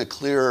never seen a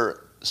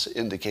clear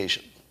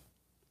indication.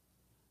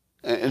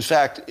 In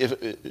fact, if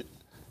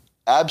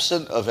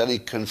absent of any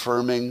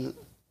confirming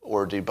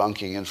or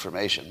debunking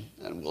information,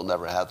 and we'll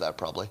never have that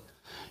probably,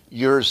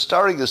 your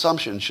starting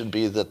assumption should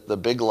be that the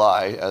big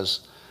lie,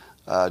 as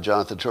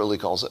Jonathan Turley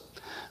calls it,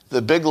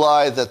 the big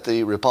lie that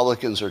the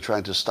Republicans are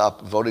trying to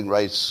stop voting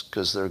rights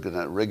because they're going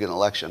to rig an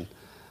election,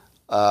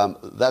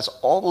 that's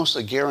almost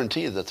a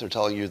guarantee that they're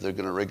telling you they're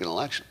going to rig an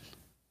election.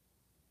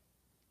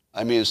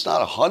 I mean, it's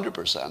not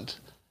 100%,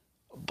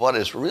 but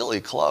it's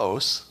really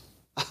close.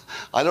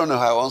 I don't know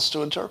how else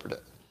to interpret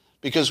it.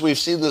 Because we've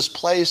seen this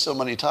play so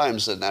many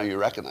times that now you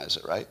recognize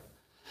it, right?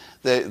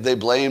 They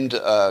blamed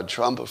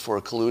Trump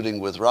for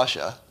colluding with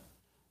Russia,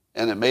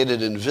 and it made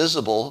it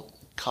invisible,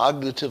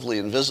 cognitively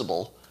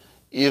invisible,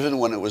 even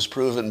when it was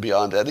proven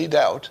beyond any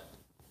doubt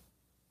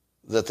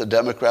that the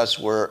Democrats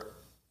were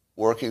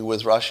working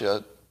with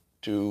Russia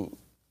to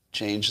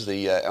change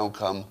the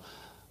outcome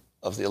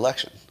of the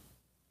election.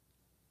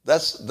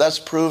 That's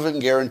proven,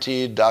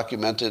 guaranteed,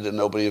 documented, and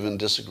nobody even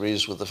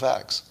disagrees with the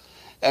facts.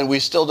 And we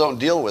still don't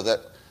deal with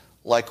it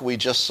like we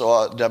just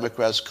saw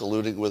Democrats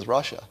colluding with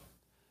Russia.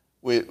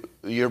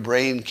 Your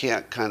brain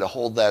can't kind of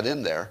hold that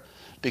in there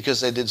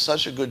because they did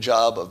such a good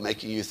job of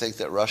making you think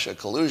that Russia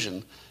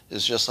collusion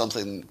is just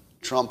something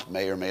Trump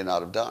may or may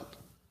not have done.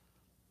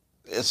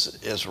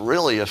 It's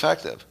really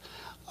effective.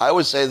 I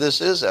would say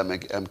this is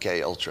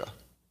MK Ultra.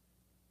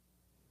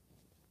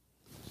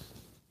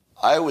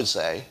 I would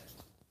say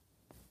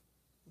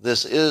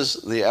this is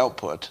the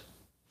output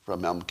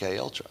from MK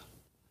Ultra.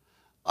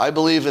 I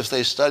believe if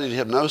they studied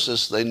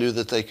hypnosis, they knew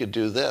that they could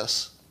do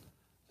this,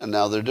 and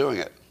now they're doing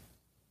it.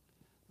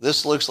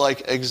 This looks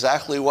like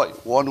exactly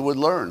what one would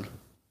learn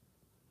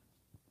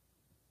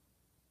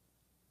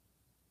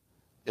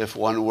if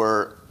one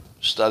were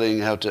studying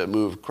how to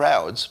move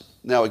crowds.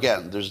 Now,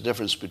 again, there's a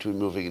difference between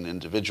moving an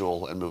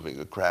individual and moving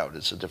a crowd.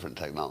 It's a different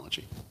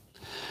technology.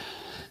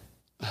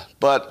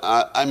 But,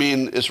 I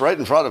mean, it's right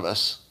in front of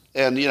us.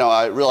 And, you know,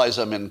 I realize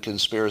I'm in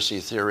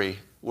conspiracy theory.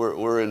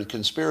 We're in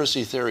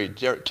conspiracy theory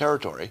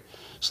territory.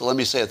 So let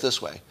me say it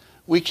this way.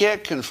 We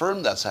can't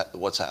confirm that's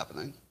what's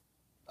happening.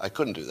 I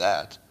couldn't do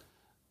that.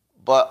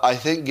 But I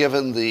think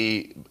given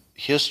the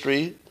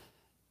history,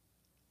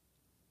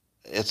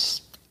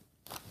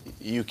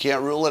 you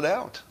can't rule it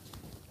out.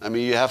 I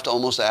mean, you have to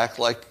almost act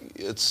like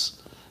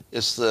it's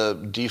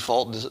the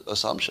default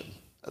assumption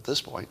at this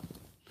point.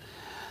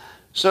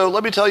 So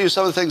let me tell you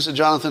some of the things that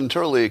Jonathan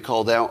Turley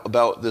called out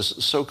about this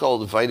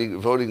so-called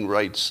Voting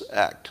Rights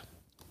Act.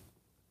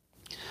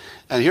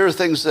 And here are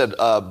things that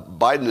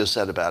Biden has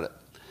said about it,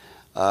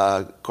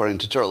 according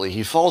to Turley.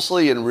 He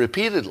falsely and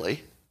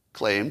repeatedly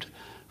claimed,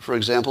 for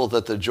example,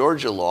 that the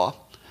Georgia law,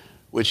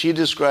 which he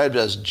described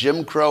as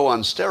Jim Crow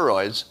on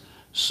steroids,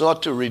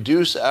 sought to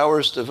reduce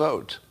hours to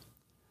vote.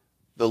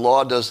 The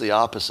law does the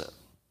opposite.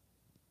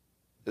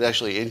 It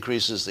actually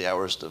increases the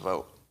hours to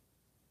vote.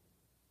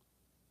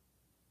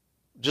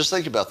 Just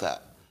think about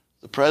that.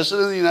 The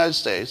President of the United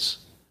States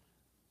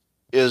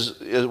is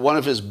one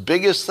of his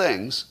biggest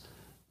things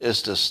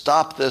is to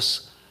stop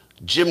this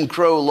Jim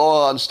Crow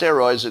law on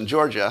steroids in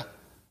Georgia,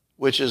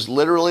 which is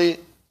literally,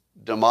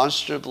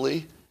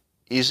 demonstrably,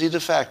 easy to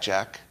fact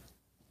check,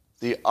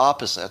 the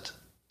opposite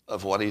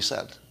of what he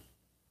said.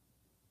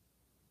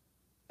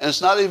 And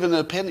it's not even an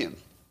opinion.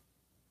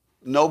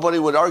 Nobody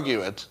would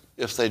argue it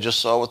if they just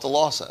saw what the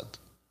law said.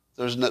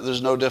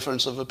 There's no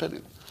difference of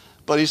opinion.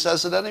 But he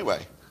says it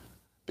anyway,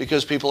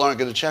 because people aren't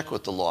going to check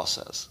what the law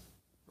says,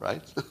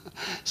 right?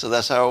 So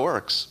that's how it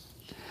works.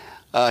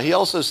 He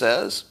also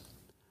says,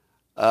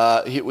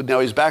 now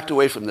he's backed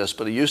away from this,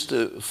 but he used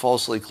to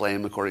falsely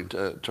claim, according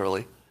to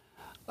Turley,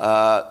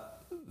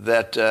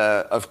 that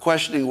of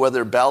questioning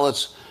whether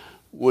ballots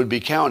would be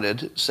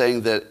counted,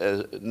 saying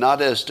that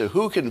not as to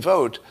who can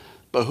vote,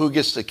 but who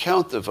gets to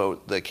count the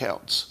vote that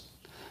counts.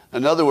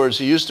 In other words,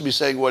 he used to be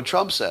saying what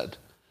Trump said,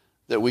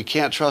 that we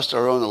can't trust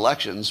our own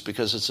elections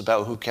because it's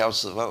about who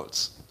counts the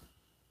votes.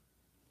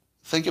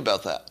 Think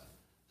about that.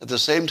 At the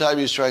same time,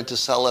 he's trying to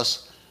sell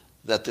us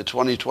that the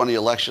 2020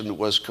 election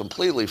was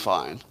completely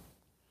fine.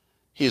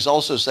 He's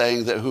also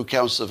saying that who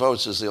counts the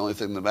votes is the only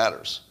thing that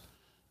matters.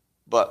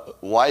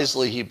 But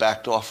wisely, he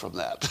backed off from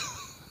that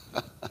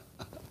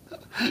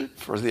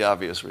for the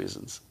obvious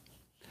reasons.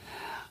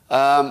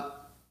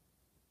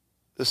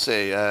 Let's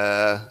see.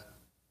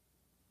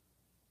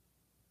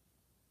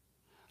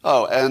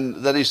 And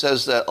then he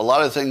says that a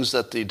lot of things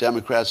that the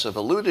Democrats have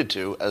alluded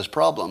to as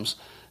problems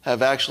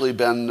have actually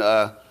been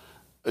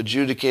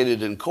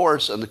adjudicated in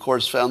courts, and the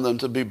courts found them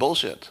to be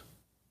bullshit.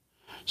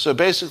 So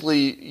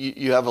basically,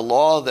 you have a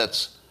law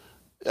that's,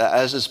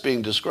 as it's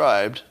being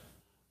described,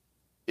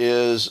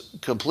 is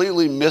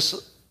completely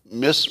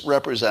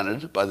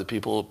misrepresented by the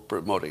people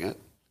promoting it,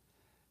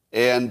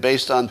 and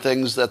based on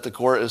things that the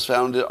court has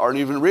found aren't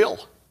even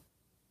real.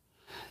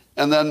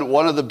 And then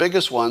one of the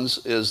biggest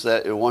ones is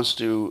that it wants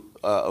to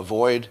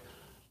avoid,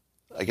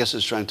 I guess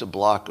it's trying to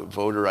block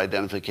voter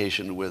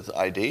identification with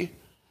ID.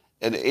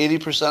 And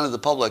 80% of the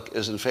public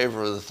is in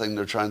favor of the thing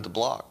they're trying to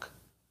block.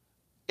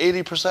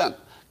 80%.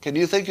 Can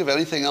you think of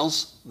anything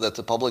else that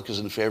the public is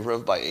in favor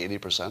of by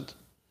 80%?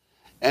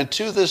 And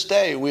to this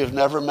day, we have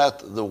never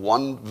met the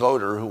one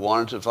voter who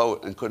wanted to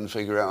vote and couldn't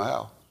figure out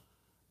how.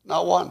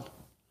 Not one.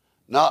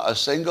 Not a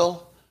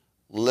single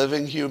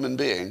living human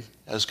being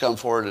has come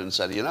forward and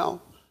said, you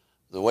know,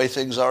 the way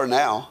things are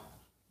now,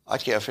 I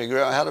can't figure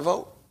out how to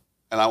vote,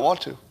 and I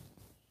want to.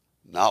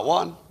 Not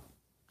one.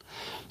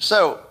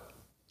 So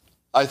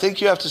I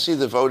think you have to see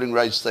the voting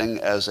rights thing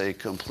as a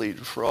complete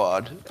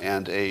fraud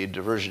and a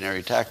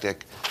diversionary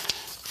tactic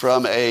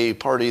from a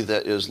party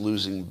that is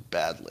losing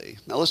badly.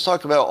 Now let's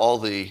talk about all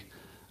the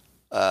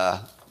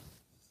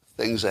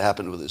things that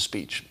happened with his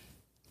speech.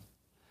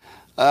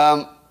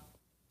 So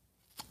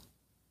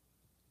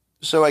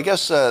I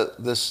guess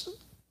this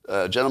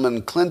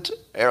gentleman, Clint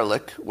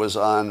Ehrlich, was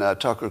on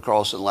Tucker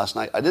Carlson last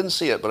night. I didn't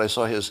see it, but I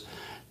saw his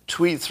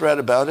tweet thread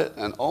about it,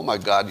 and oh my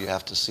God, you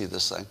have to see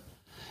this thing.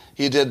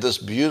 He did this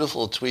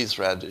beautiful tweet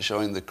thread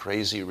showing the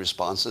crazy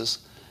responses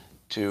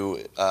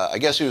to, I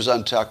guess he was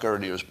on Tucker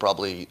and he was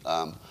probably,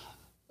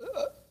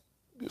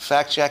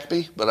 fact check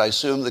me, but I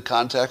assume the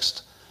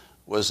context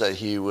was that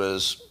he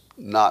was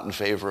not in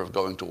favor of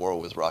going to war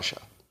with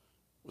Russia.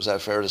 Was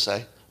that fair to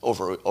say?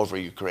 Over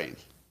Ukraine,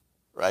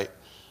 right?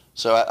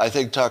 So I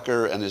think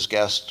Tucker and his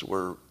guests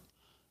were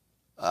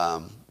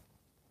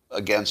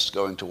against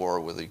going to war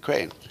with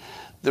Ukraine.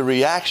 The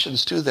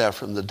reactions to that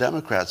from the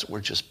Democrats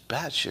were just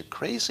batshit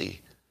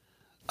crazy.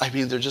 I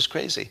mean, they're just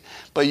crazy.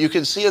 But you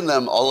can see in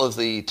them all of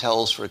the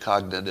tells for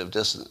cognitive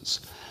dissonance.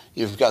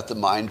 You've got the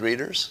mind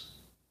readers,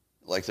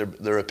 like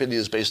their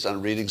opinion is based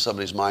on reading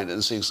somebody's mind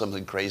and seeing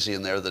something crazy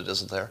in there that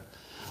isn't there.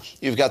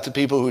 You've got the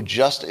people who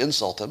just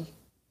insult him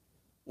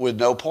with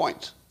no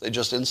point. They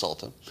just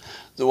insult him.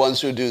 The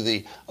ones who do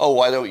the, oh,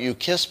 why don't you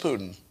kiss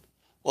Putin?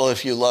 Well,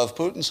 if you love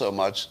Putin so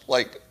much,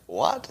 like,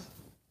 what?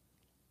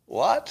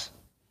 What?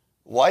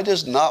 Why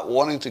does not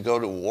wanting to go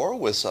to war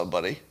with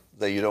somebody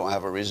that you don't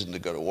have a reason to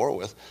go to war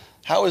with,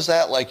 how is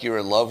that like you're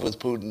in love with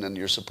Putin and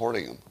you're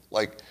supporting him?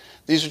 Like,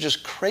 these are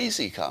just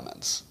crazy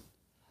comments.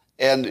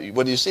 And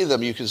when you see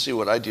them, you can see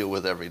what I deal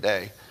with every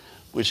day,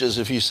 which is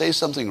if you say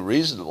something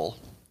reasonable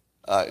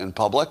in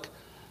public,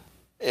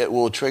 it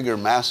will trigger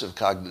massive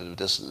cognitive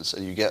dissonance,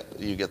 and you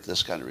get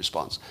this kind of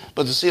response.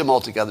 But to see them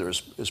all together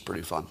is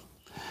pretty fun.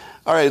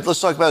 All right, let's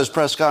talk about his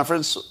press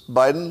conference,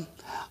 Biden.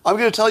 I'm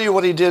going to tell you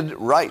what he did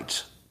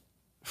right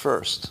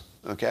first,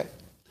 okay?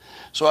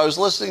 So I was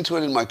listening to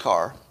it in my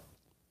car,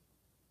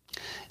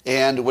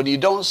 and when you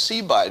don't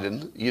see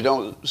Biden, you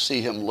don't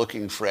see him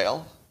looking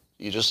frail.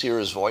 You just hear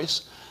his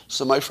voice.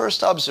 So my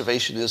first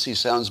observation is he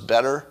sounds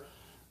better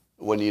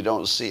when you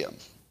don't see him.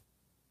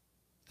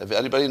 Have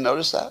anybody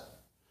noticed that?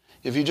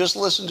 If you just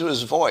listen to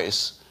his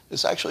voice,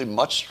 it's actually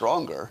much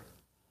stronger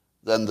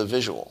than the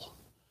visual.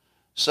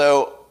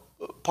 So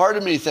part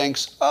of me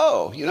thinks,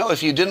 oh, you know,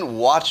 if you didn't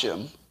watch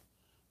him,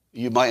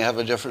 you might have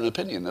a different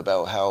opinion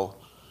about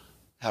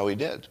how he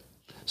did.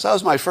 So that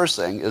was my first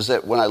thing, is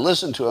that when I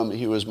listened to him,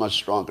 he was much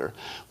stronger.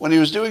 When he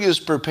was doing his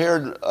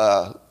prepared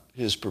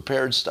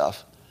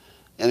stuff,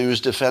 and he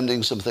was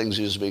defending some things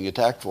he was being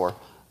attacked for,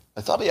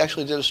 I thought he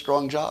actually did a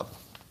strong job.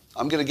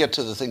 I'm going to get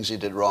to the things he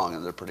did wrong,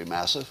 and they're pretty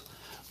massive.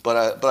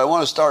 But I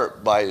want to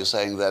start by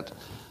saying that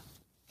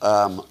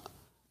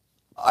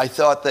I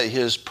thought that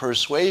his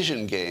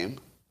persuasion game,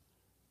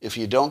 if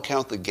you don't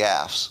count the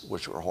gaffes,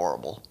 which were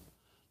horrible,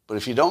 but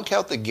if you don't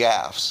count the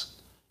gaffes,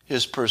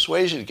 his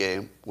persuasion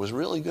game was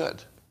really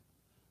good.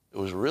 It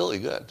was really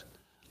good.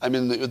 I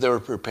mean, there were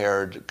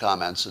prepared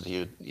comments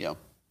that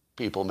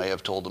people may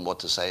have told him what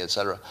to say, et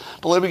cetera.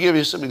 But let me give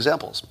you some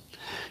examples.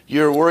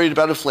 You're worried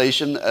about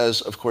inflation,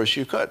 as of course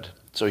you could.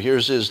 So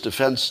here's his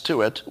defense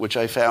to it, which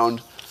I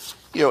found,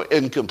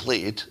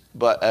 incomplete,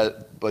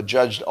 but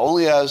judged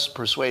only as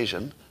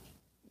persuasion.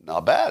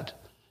 Not bad.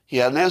 He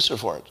had an answer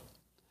for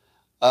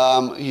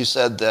it. He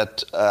said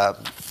that.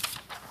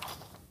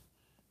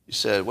 He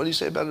said, what did he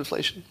say about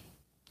inflation?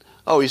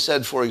 Oh, he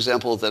said, for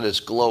example, that it's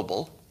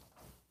global.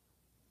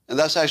 And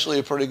that's actually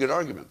a pretty good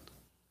argument.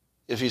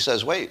 If he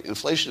says, wait,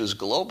 inflation is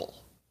global,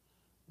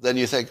 then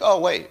you think, oh,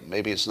 wait,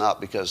 maybe it's not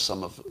because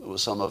some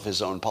of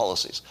his own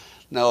policies.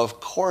 Now,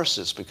 of course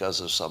it's because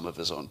of some of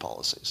his own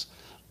policies.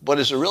 But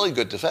it's a really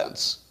good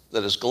defense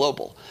that it's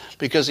global,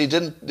 because he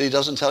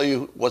doesn't tell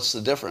you what's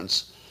the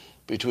difference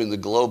between the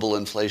global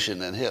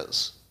inflation and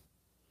his.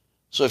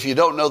 So if you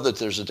don't know that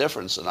there's a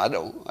difference, and I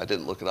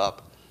didn't look it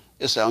up,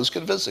 it sounds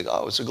convincing.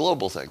 Oh, it's a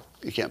global thing.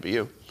 It can't be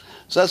you.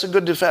 So that's a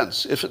good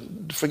defense.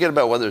 Forget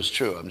about whether it's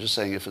true. I'm just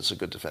saying if it's a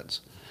good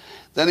defense.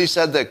 Then he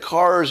said that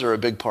cars are a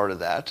big part of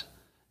that,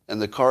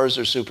 and the cars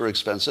are super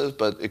expensive,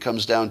 but it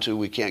comes down to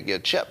we can't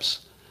get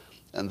chips,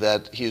 and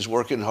that he's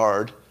working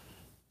hard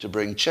to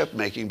bring chip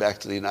making back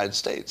to the United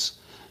States.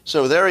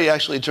 So there he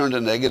actually turned a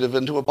negative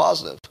into a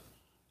positive.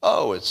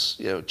 Oh, it's,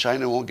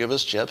 China won't give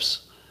us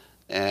chips,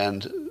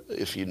 and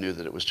if you knew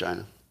that it was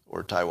China.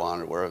 or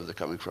Taiwan or wherever they're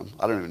coming from.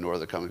 I don't even know where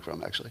they're coming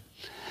from, actually.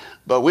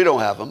 But we don't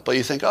have them. But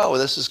you think, oh,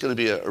 this is going to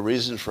be a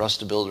reason for us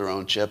to build our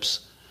own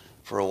chips.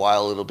 For a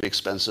while, it'll be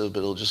expensive, but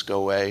it'll just go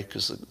away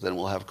because then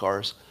we'll have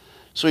cars.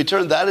 So he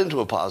turned that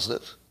into a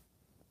positive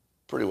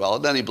pretty well.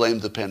 And then he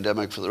blamed the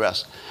pandemic for the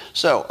rest.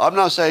 So I'm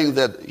not saying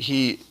that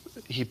he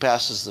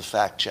passes the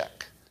fact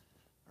check,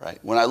 right?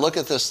 When I look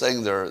at this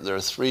thing, there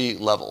are three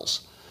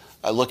levels.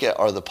 I look at,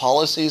 are the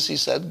policies he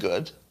said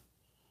good?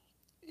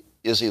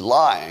 Is he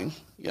lying?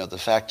 The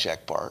fact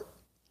check part.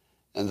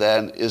 And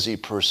then, is he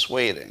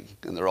persuading?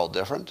 And they're all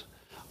different.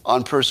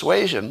 On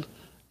persuasion,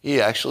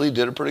 he actually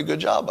did a pretty good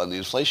job on the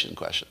inflation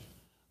question.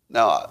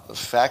 Now,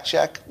 fact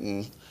check,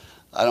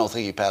 I don't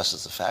think he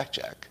passes the fact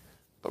check,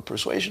 but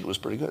persuasion was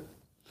pretty good.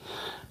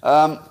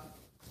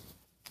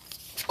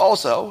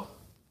 Also,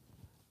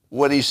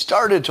 when he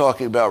started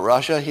talking about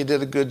Russia, he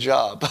did a good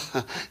job.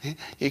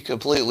 He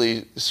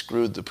completely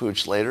screwed the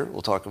pooch later.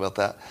 We'll talk about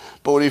that.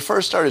 But when he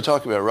first started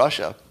talking about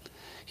Russia,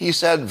 he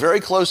said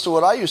very close to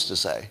what I used to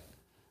say,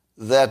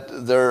 that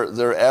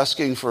they're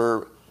asking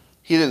for,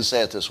 he didn't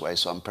say it this way,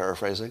 so I'm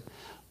paraphrasing,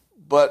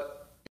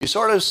 but he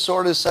sort of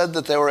said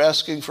that they were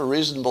asking for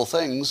reasonable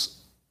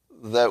things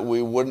that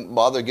we wouldn't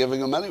bother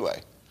giving them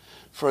anyway.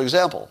 For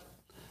example,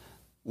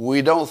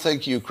 we don't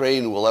think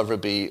Ukraine will ever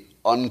be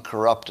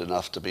uncorrupt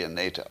enough to be in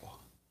NATO,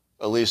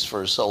 at least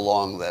for so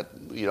long that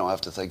you don't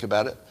have to think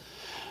about it.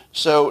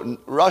 So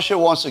Russia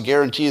wants a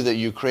guarantee that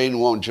Ukraine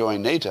won't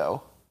join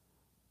NATO,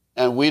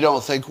 and we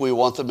don't think we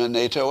want them in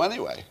NATO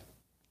anyway.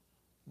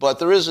 But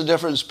there is a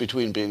difference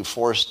between being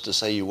forced to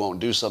say you won't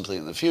do something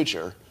in the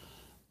future,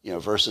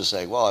 versus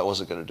saying, well, I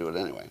wasn't going to do it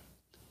anyway.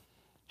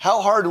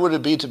 How hard would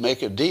it be to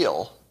make a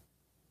deal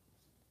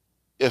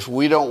if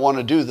we don't want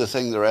to do the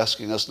thing they're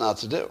asking us not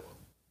to do?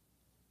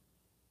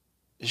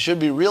 It should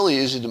be really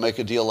easy to make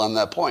a deal on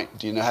that point.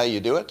 Do you know how you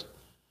do it?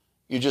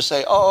 You just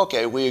say, oh,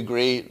 okay, we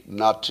agree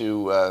not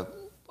to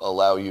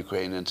allow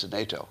Ukraine into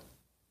NATO.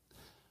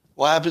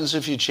 What happens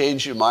if you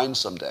change your mind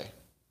someday?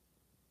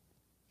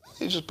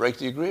 You just break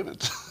the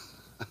agreement.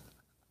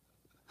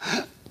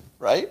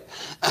 Right?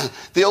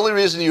 The only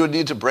reason you would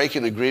need to break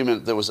an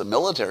agreement that was a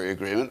military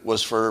agreement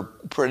was for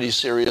pretty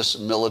serious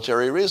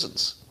military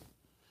reasons.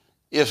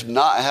 If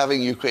not having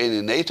Ukraine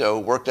in NATO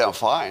worked out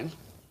fine,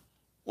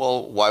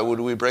 well, why would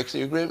we break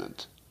the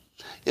agreement?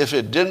 If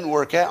it didn't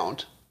work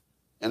out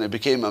and it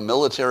became a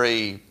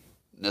military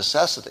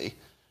necessity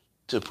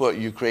to put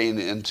Ukraine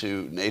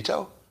into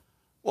NATO,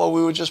 well,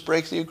 we would just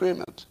break the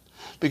agreement.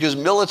 Because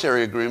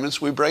military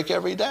agreements we break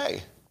every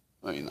day.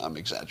 I mean, I'm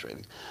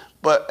exaggerating.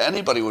 But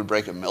anybody would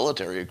break a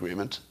military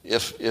agreement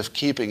if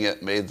keeping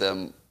it made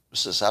them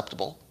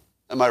susceptible.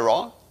 Am I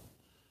wrong?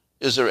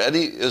 Is there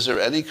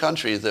any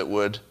country that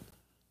would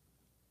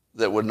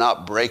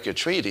not break a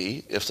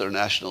treaty if their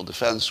national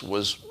defense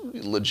was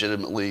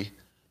legitimately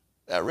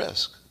at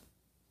risk?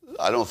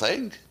 I don't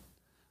think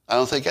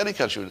any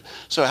country would.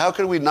 So how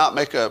can we not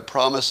make a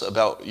promise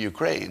about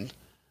Ukraine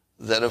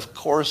that of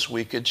course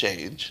we could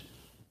change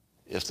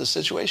if the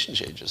situation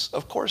changes?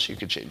 Of course you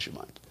could change your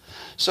mind.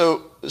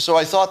 So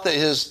I thought that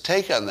his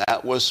take on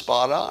that was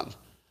spot on.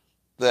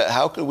 That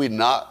how could we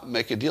not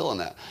make a deal on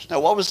that? Now,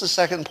 what was the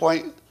second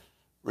point?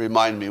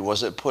 Remind me,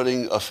 was it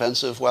putting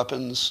offensive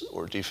weapons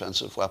or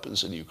defensive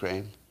weapons in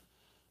Ukraine?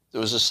 There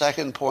was a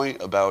second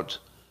point about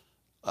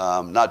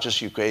not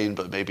just Ukraine,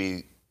 but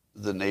maybe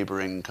the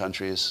neighboring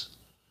countries,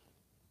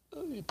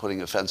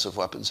 putting offensive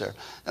weapons there.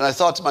 And I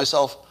thought to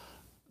myself,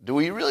 do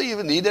we really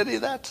even need any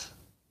of that?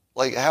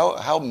 Like,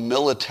 how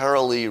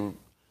militarily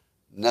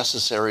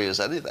necessary is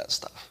any of that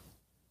stuff?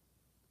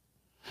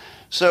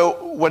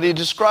 So when he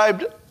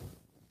described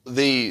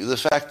the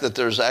fact that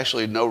there's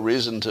actually no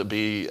reason to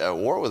be at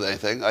war with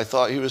anything, I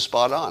thought he was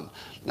spot on.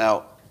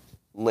 Now,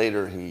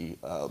 later he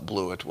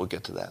blew it. We'll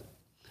get to that.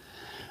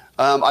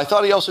 I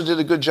thought he also did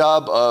a good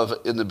job of,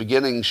 in the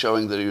beginning,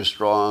 showing that he was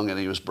strong, and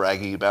he was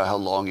bragging about how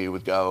long he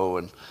would go,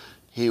 and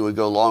he would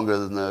go longer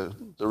than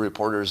the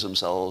reporters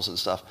themselves and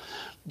stuff.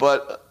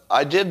 But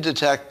I did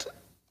detect,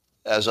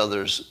 as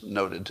others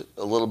noted,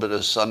 a little bit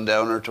of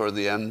sundowner toward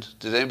the end.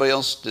 Did anybody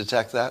else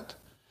detect that?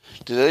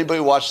 Did anybody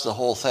watch the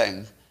whole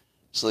thing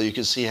so that you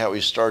can see how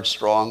he starts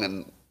strong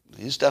and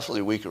he's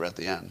definitely weaker at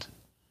the end?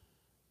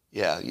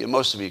 Yeah,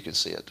 most of you can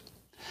see it.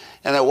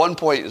 And at one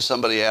point,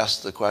 somebody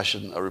asked the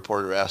question, a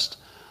reporter asked,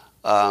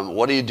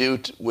 what do you do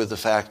with the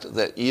fact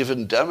that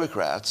even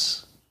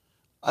Democrats,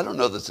 I don't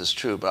know that this is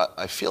true, but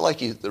I feel like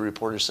the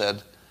reporter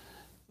said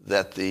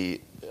that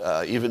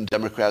even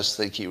Democrats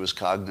think he was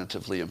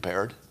cognitively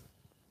impaired.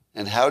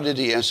 And how did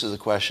he answer the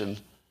question,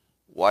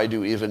 why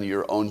do even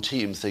your own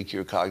team think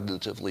you're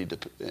cognitively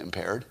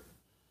impaired?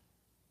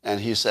 And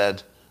he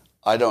said,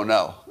 I don't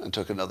know, and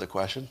took another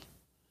question.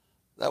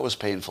 That was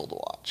painful to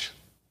watch.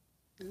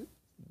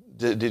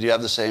 Did you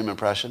have the same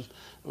impression?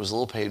 It was a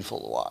little painful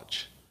to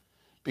watch.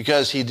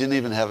 Because he didn't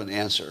even have an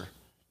answer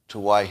to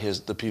why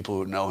the people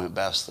who know him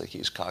best think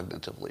he's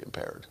cognitively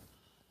impaired.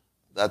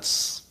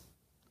 That's,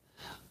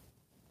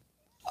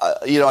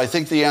 I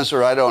think the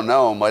answer, I don't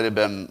know, might have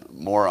been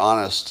more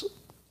honest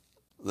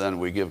than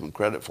we give him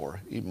credit for.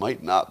 He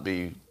might not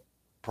be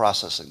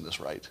processing this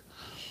right.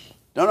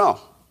 Don't know.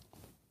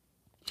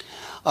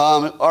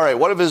 All right,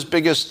 one of his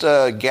biggest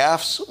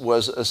gaffes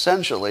was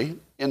essentially,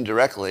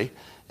 indirectly,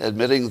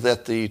 admitting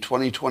that the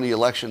 2020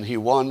 election he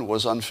won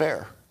was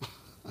unfair.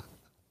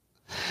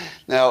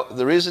 Now,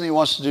 the reason he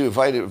wants to do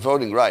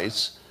voting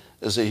rights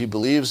is that he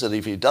believes that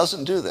if he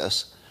doesn't do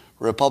this,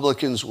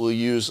 Republicans will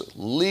use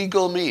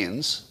legal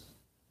means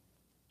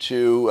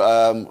to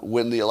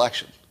win the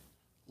election.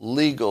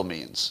 Legal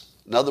means.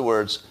 In other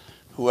words,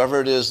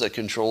 whoever it is that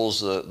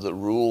controls the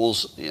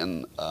rules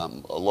in a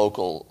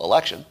local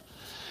election,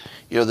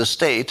 the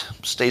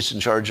state's in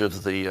charge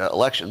of the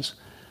elections,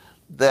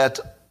 that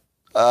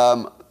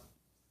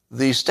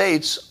the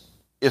states,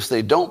 if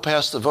they don't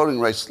pass the voting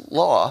rights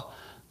law,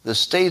 the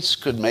states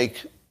could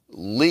make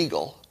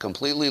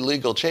completely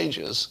legal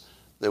changes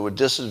that would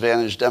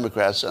disadvantage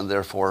Democrats and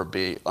therefore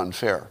be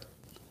unfair.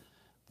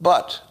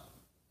 But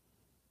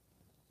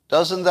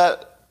doesn't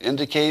that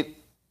indicate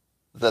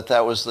that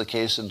that was the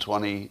case in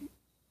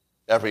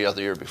every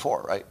other year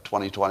before, right?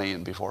 2020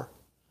 and before?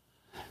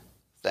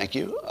 Thank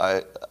you.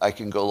 I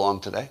can go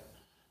long today.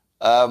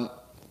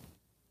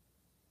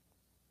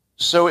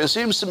 So it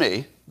seems to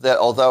me that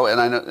although,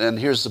 and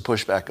here's the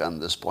pushback on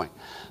this point.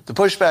 The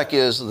pushback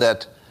is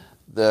that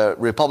the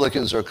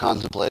Republicans are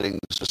contemplating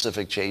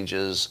specific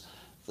changes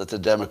that the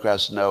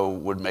Democrats know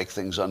would make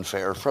things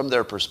unfair from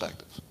their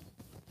perspective.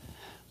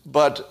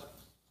 But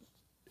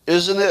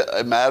isn't it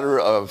a matter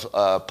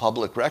of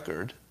public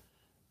record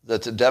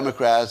that the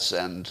Democrats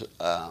and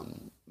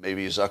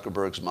maybe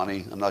Zuckerberg's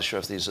money, I'm not sure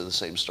if these are the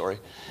same story,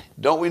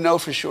 don't we know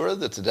for sure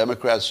that the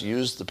Democrats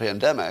used the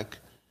pandemic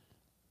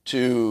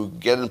to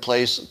get in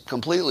place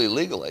completely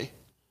legally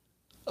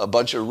a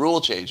bunch of rule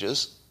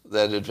changes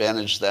that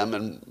advantaged them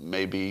and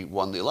maybe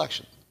won the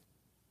election?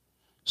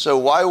 So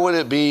why would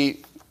it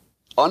be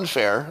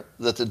unfair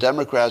that the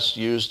Democrats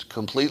used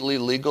completely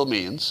legal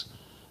means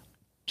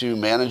to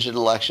manage an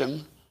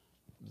election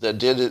that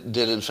did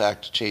in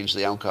fact change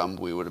the outcome,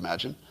 we would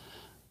imagine?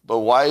 But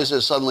why is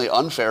it suddenly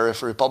unfair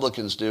if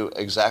Republicans do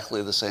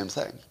exactly the same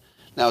thing?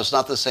 Now, it's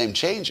not the same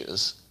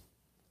changes,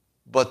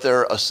 but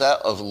they're a set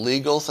of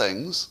legal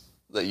things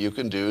that you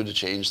can do to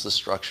change the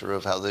structure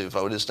of how the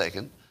vote is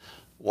taken.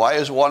 Why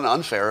is one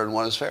unfair and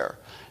one is fair?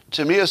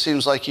 To me, it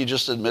seems like he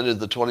just admitted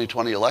the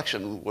 2020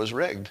 election was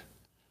rigged,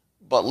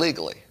 but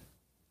legally.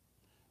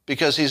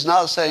 Because he's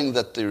not saying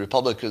that the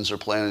Republicans are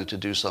planning to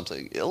do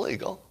something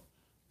illegal.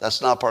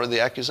 That's not part of the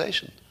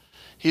accusation.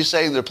 He's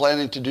saying they're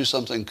planning to do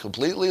something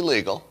completely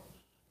legal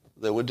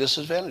that would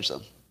disadvantage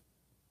them.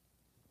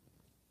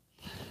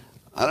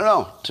 I don't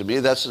know. To me,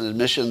 that's an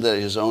admission that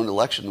his own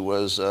election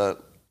was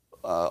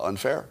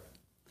unfair.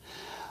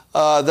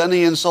 Then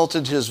he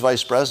insulted his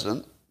vice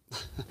president.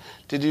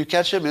 Did you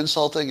catch him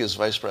insulting his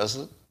vice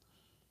president?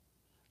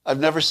 I've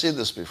never seen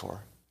this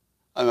before.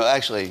 I mean,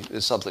 actually,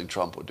 it's something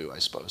Trump would do, I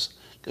suppose,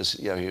 because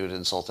he would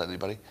insult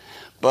anybody.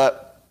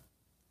 But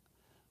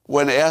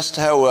when asked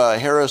how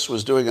Harris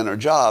was doing in her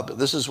job,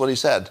 this is what he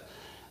said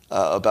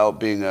about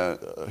being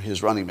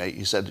his running mate.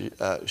 He said,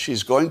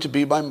 she's going to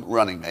be my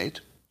running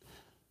mate,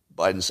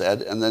 Biden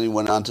said. And then he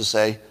went on to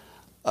say,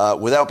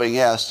 without being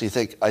asked,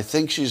 I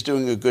think she's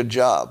doing a good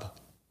job.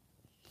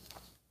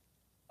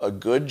 A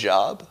good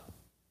job?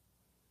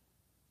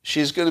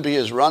 She's going to be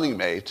his running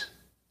mate,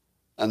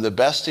 and the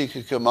best he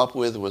could come up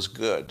with was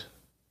good.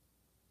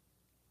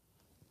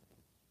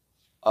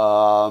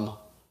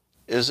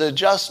 Is it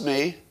just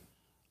me,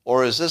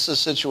 or is this a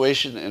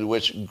situation in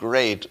which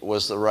great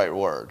was the right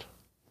word?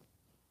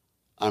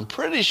 I'm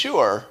pretty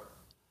sure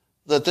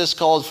that this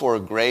called for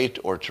great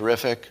or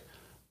terrific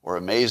or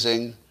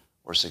amazing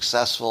or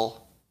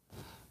successful.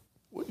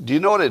 Do you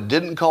know what it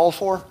didn't call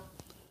for?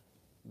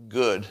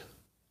 Good.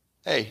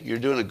 Hey, you're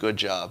doing a good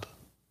job.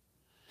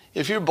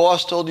 If your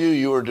boss told you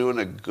you were doing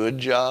a good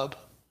job,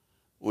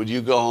 would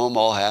you go home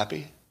all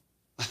happy?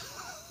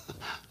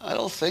 I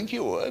don't think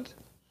you would.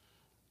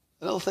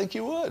 I don't think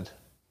you would.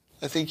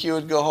 I think you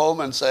would go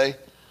home and say,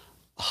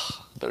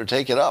 better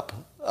take it up.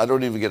 I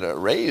don't even get a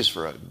raise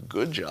for a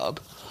good job.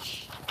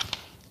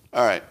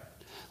 All right.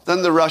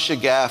 Then the Russia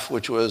gaffe,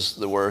 which was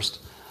the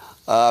worst.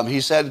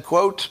 He said,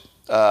 quote,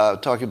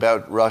 talking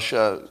about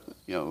Russia,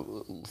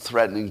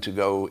 threatening to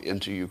go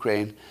into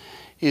Ukraine.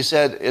 He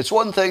said, it's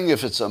one thing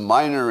if it's a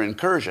minor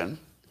incursion,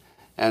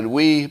 and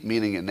we,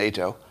 meaning in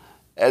NATO,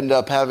 end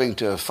up having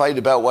to fight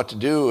about what to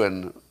do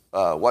and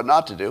what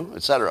not to do,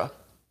 etc.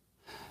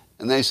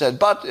 And then he said,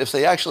 but if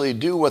they actually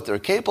do what they're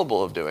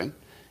capable of doing,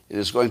 it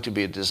is going to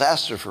be a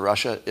disaster for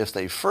Russia if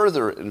they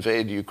further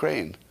invade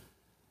Ukraine.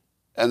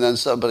 And then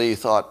somebody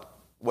thought,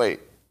 wait,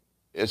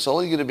 it's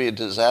only going to be a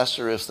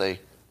disaster if they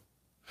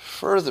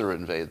further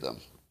invade them.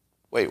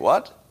 Wait,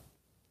 what?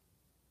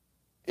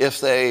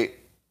 If they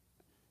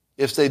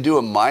do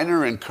a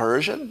minor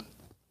incursion,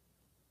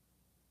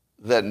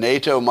 that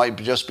NATO might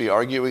just be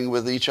arguing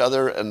with each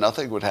other and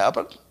nothing would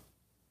happen?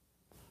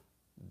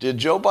 Did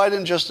Joe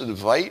Biden just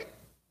invite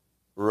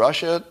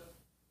Russia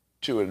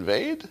to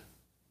invade?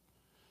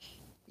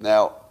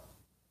 Now,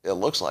 it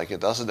looks like it,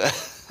 doesn't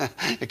it?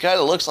 It kind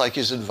of looks like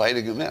he's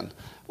inviting him in.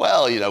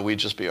 Well, we'd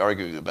just be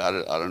arguing about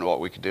it. I don't know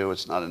what we could do.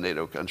 It's not a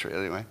NATO country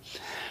anyway.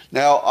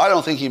 Now, I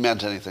don't think he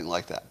meant anything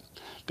like that,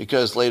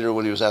 because later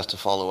when he was asked to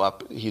follow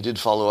up, he did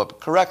follow up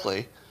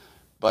correctly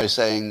by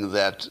saying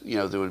that,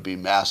 there would be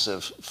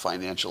massive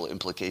financial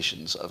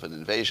implications of an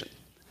invasion.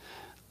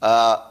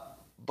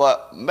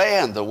 But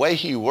man, the way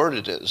he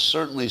worded it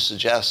certainly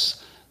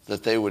suggests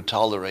that they would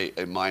tolerate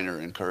a minor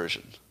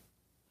incursion.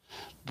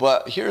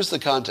 But here's the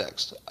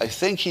context. I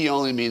think he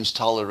only means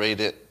tolerate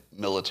it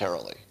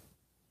militarily,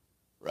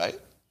 right?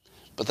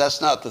 But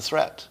that's not the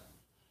threat.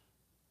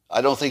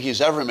 I don't think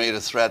he's ever made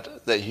a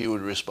threat that he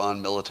would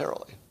respond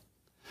militarily.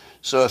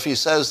 So if he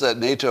says that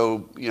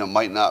NATO,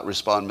 might not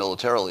respond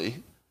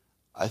militarily,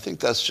 I think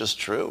that's just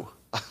true.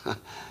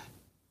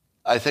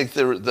 I think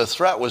the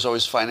threat was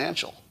always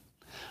financial.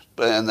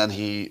 And then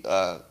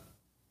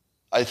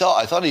I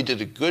thought he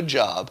did a good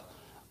job,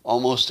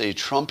 almost a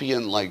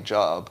Trumpian-like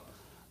job,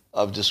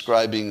 of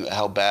describing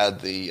how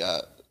bad the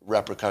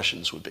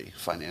repercussions would be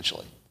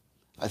financially.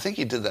 I think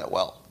he did that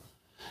well.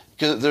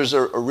 Because there's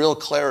a real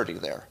clarity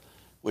there,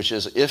 which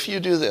is if you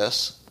do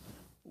this,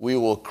 we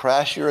will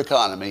crash your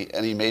economy,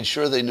 and he made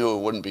sure they knew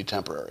it wouldn't be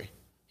temporary.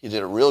 He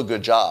did a real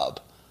good job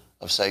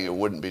of saying it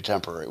wouldn't be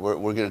temporary.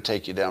 We're going to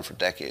take you down for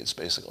decades,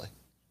 basically.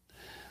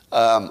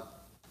 I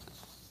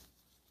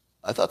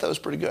thought that was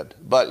pretty good.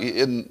 But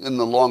in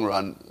the long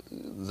run,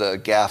 the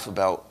gaffe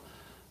about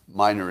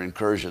minor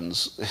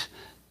incursions,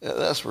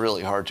 that's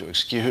really hard to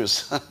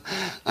excuse.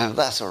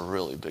 That's a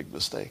really big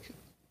mistake.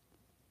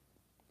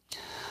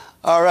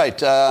 All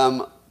right.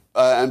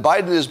 And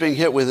Biden is being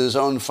hit with his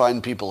own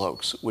fine people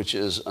hoax, which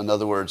is, in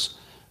other words,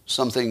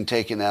 something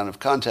taken out of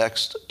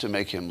context to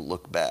make him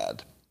look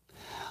bad.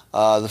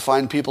 The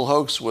fine people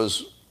hoax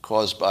was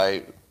caused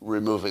by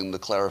removing the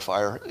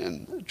clarifier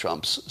in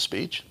Trump's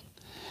speech.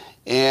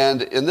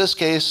 And in this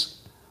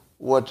case,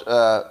 what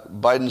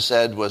Biden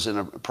said was in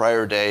a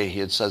prior day, he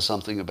had said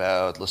something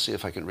about, let's see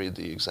if I can read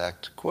the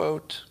exact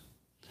quote.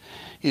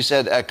 He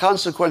said, at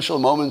consequential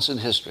moments in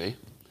history,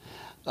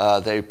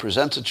 they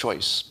present a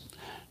choice.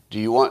 Do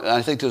you want, and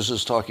I think this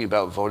is talking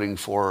about voting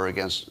for or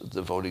against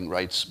the voting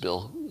rights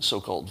bill,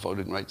 so-called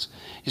voting rights.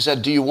 He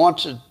said, do you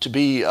want to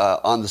be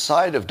on the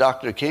side of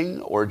Dr.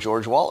 King or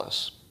George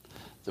Wallace?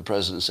 The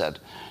president said,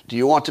 do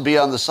you want to be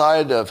on the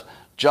side of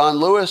John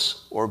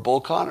Lewis or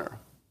Bull Connor?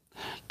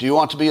 Do you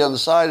want to be on the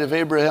side of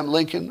Abraham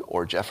Lincoln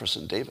or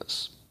Jefferson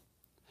Davis?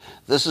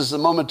 This is the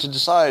moment to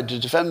decide to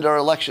defend our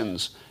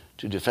elections,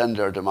 to defend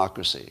our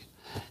democracy.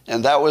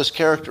 And that was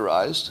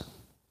characterized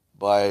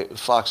by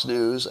Fox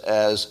News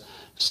as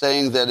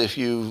saying that if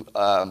you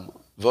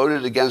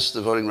voted against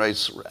the Voting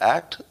Rights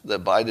Act,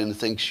 that Biden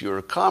thinks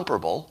you're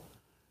comparable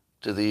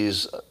to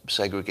these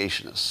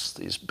segregationists,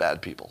 these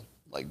bad people,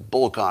 like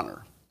Bull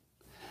Connor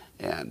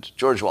and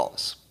George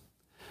Wallace.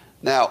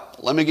 Now,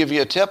 let me give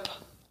you a tip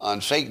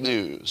on fake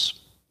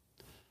news.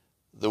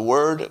 The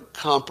word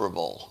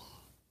comparable.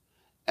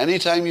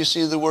 Anytime you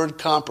see the word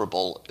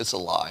comparable, it's a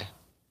lie.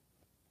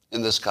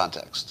 In this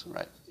context,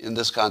 right? In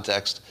this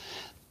context,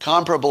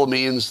 comparable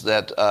means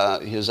that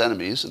his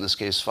enemies, in this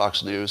case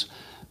Fox News,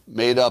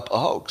 made up a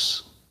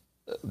hoax,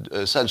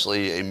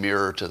 essentially a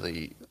mirror to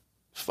the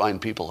fine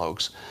people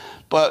hoax.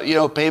 But,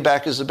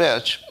 payback is a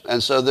bitch.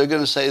 And so they're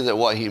going to say that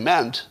what he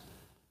meant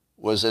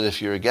was that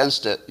if you're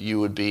against it, you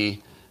would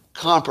be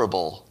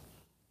comparable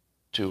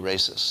to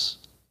racists,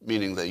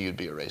 meaning that you'd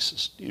be a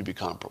racist. You'd be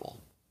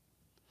comparable.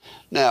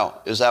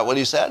 Now, is that what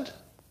he said?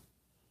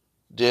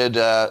 Did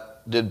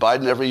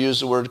Biden ever use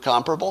the word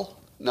comparable?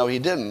 No, he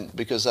didn't,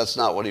 because that's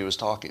not what he was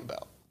talking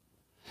about.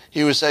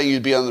 He was saying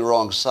you'd be on the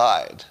wrong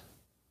side.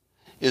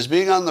 Is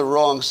being on the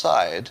wrong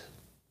side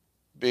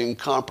being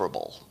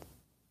comparable?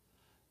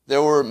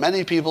 There were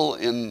many people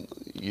in,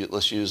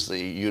 let's use the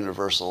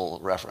universal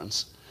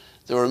reference,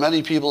 there were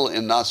many people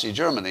in Nazi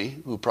Germany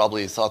who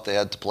probably thought they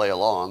had to play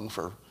along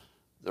for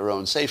their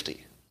own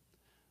safety.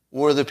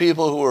 Were the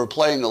people who were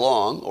playing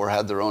along, or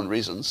had their own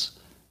reasons,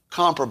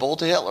 comparable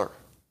to Hitler?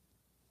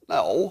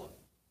 No,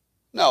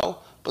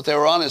 but they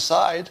were on his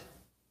side.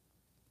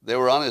 They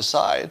were on his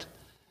side,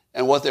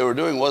 and what they were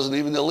doing wasn't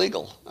even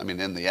illegal. I mean,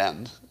 in the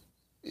end,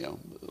 a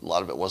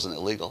lot of it wasn't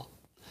illegal.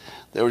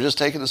 They were just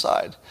taking a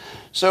side.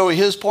 So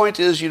his point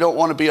is you don't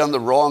want to be on the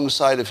wrong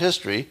side of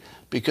history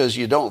because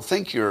you don't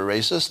think you're a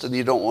racist and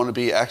you don't want to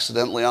be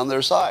accidentally on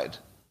their side.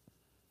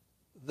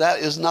 That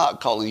is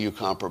not calling you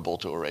comparable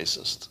to a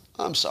racist.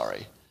 I'm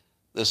sorry.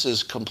 This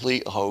is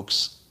complete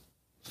hoax.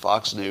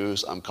 Fox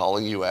News, I'm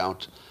calling you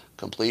out.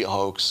 Complete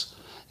hoax.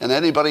 And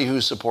anybody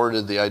who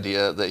supported the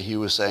idea that he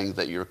was saying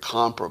that you're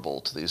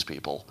comparable to these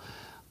people,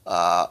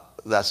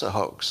 that's a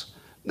hoax.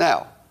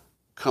 Now,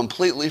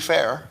 completely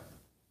fair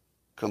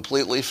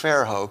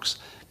hoax,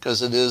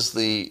 because it is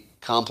the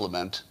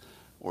complement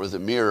or the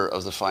mirror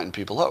of the fine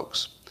people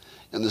hoax.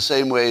 In the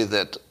same way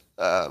that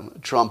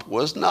Trump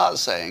was not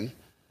saying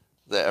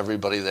that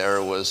everybody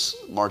there was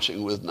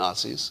marching with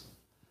Nazis.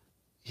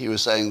 He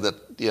was saying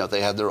that they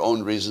had their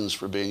own reasons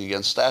for being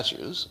against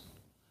statues.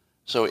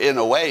 So in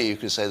a way, you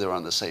could say they're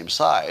on the same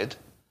side.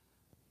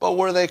 But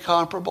were they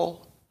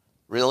comparable?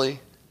 Really?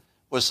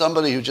 Was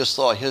somebody who just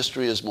thought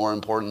history is more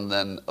important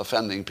than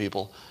offending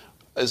people,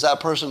 is that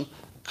person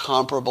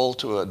comparable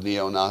to a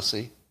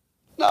neo-Nazi?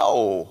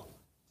 No,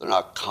 they're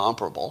not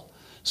comparable.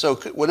 So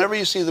whenever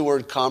you see the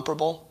word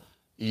comparable,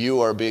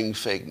 you are being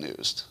fake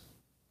newsed.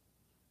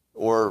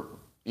 Or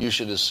you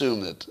should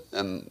assume that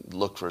and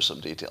look for some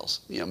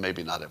details.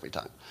 Maybe not every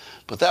time.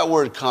 But that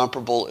word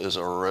comparable is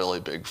a really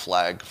big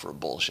flag for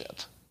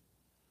bullshit.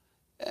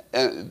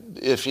 And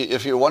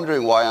if you're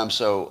wondering why I'm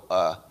so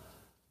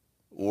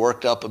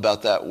worked up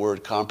about that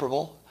word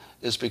comparable,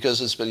 it's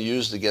because it's been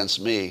used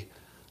against me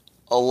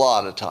a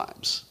lot of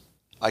times.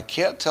 I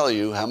can't tell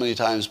you how many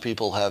times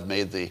people have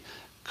made the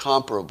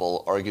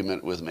comparable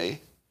argument with me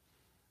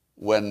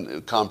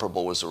when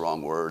comparable was the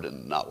wrong word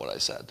and not what I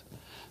said.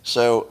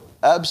 So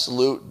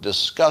absolute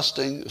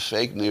disgusting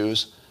fake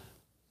news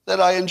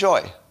that I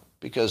enjoy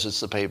because it's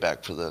the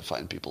payback for the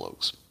fine people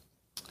hoax.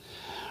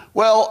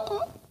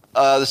 Well,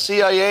 the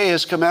CIA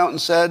has come out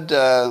and said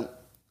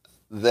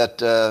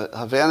that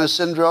Havana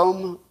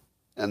Syndrome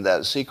and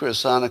that secret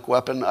sonic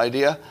weapon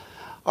idea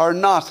are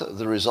not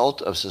the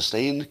result of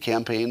sustained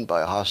campaign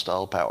by a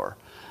hostile power.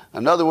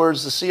 In other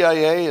words, the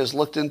CIA has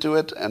looked into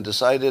it and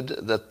decided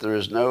that there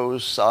is no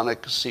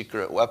sonic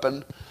secret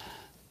weapon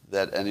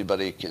that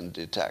anybody can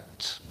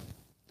detect.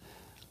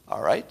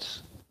 All right.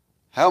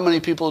 How many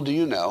people do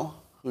you know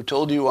who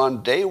told you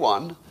on day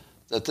one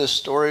that this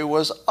story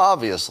was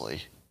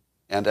obviously,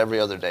 and every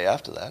other day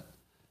after that,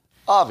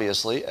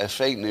 obviously a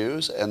fake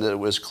news and that it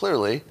was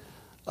clearly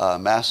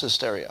mass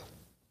hysteria?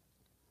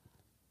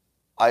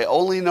 I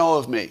only know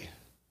of me.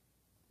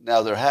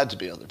 Now, there had to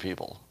be other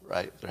people,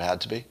 right? There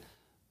had to be.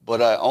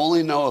 But I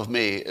only know of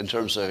me in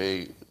terms of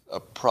a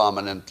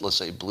prominent, let's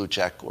say, blue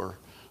check or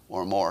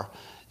more.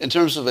 In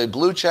terms of a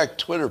blue check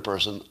Twitter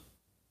person,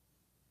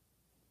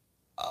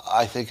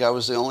 I think I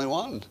was the only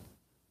one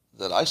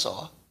that I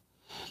saw.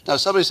 Now,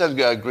 somebody said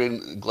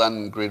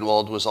Glenn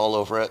Greenwald was all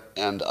over it,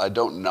 and I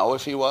don't know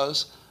if he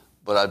was,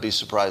 but I'd be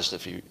surprised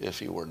if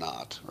he were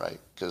not, right?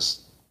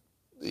 Because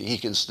he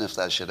can sniff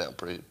that shit out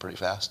pretty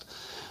fast.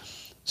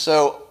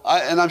 So,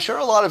 and I'm sure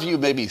a lot of you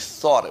maybe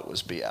thought it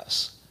was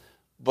BS,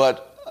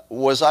 but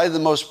was I the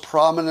most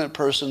prominent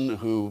person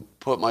who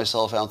put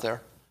myself out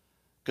there?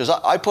 Because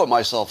I put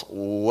myself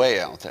way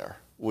out there.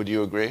 Would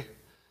you agree?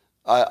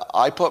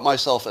 I put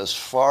myself as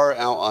far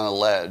out on a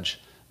ledge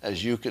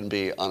as you can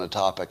be on a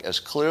topic as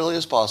clearly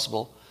as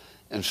possible,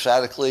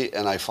 emphatically,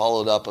 and I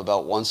followed up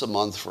about once a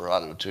month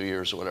for, 2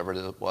 years or whatever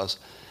it was,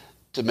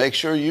 to make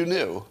sure you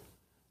knew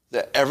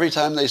that every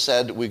time they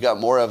said, we got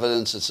more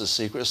evidence it's a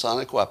secret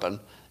sonic weapon,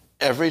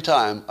 every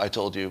time I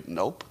told you,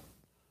 nope,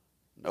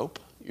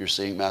 you're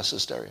seeing mass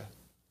hysteria.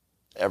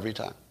 Every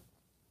time.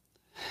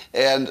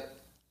 And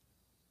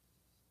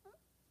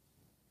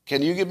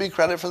can you give me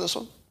credit for this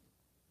one?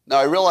 Now,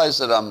 I realize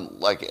that I'm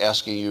like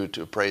asking you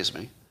to praise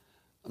me.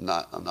 I'm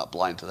not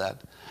blind to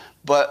that.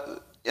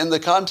 But in the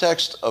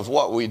context of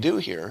what we do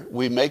here,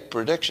 we make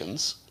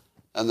predictions,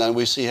 and then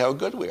we see how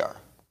good we are.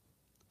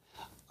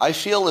 I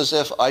feel as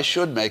if I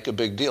should make a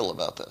big deal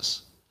about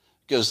this,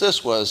 because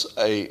this was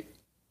a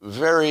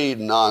very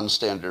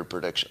non-standard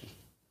prediction.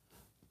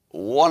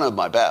 One of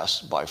my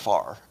best, by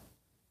far.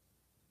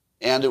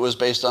 And it was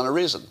based on a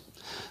reason.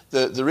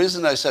 The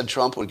reason I said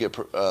Trump would get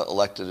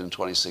elected in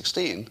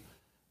 2016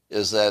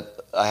 is that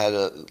I had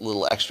a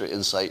little extra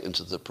insight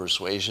into the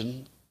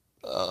persuasion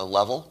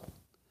level.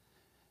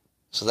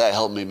 So that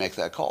helped me make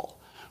that call.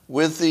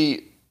 With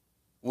the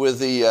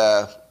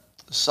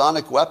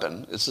sonic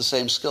weapon, it's the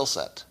same skill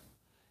set.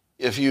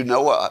 If you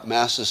know what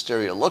mass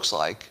hysteria looks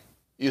like,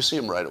 you see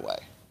them right away,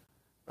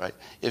 right?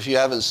 If you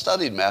haven't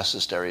studied mass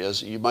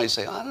hysterias, you might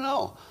say, I don't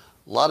know.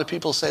 A lot of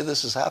people say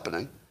this is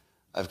happening.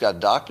 I've got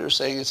doctors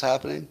saying it's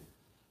happening.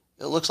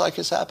 It looks like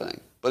it's happening.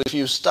 But if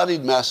you've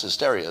studied mass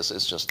hysterias,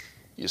 it's just,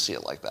 you see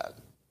it like that.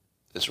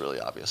 It's really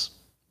obvious.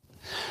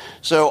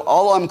 So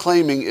all I'm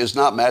claiming is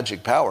not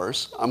magic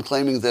powers. I'm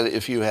claiming that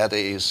if you had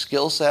a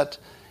skill set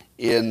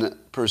in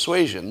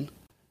persuasion,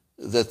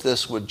 that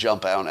this would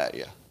jump out at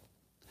you.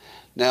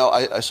 Now,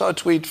 I saw a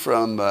tweet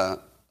from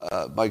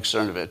Mike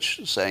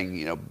Cernovich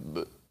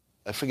saying,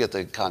 I forget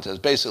the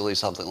content, basically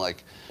something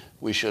like,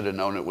 we should have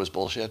known it was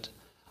bullshit.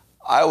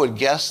 I would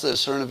guess that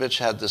Cernovich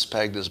had this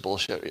pegged as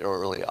bullshit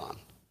early on.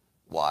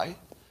 Why?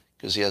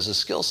 Because he has a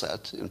skill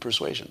set in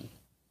persuasion.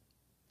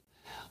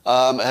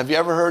 Have you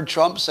ever heard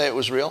Trump say it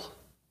was real?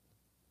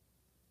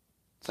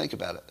 Think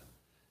about it.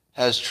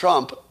 Has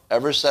Trump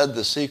ever said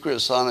the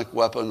secret sonic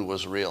weapon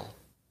was real?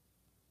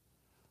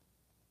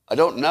 I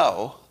don't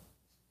know,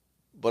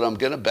 but I'm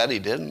going to bet he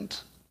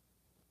didn't.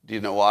 Do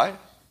you know why?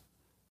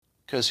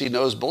 Because he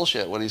knows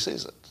bullshit when he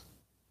sees it.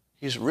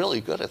 He's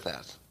really good at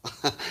that.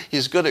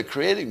 He's good at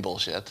creating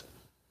bullshit,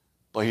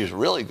 but he's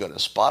really good at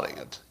spotting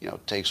it.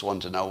 Takes one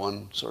to know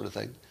one sort of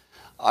thing.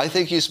 I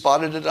think he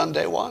spotted it on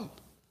day one.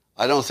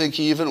 I don't think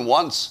he even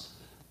once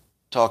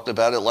talked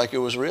about it like it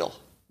was real.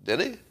 Did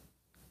he?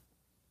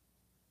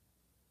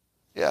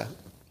 Yeah.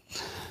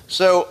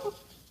 So,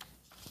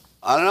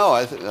 I don't know.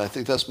 I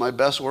think that's my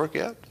best work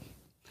yet.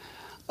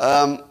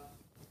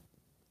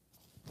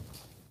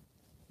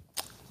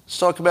 Let's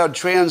talk about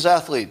trans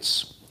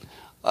athletes.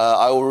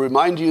 I will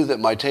remind you that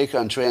my take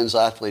on trans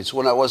athletes,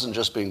 when I wasn't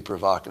just being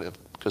provocative,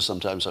 because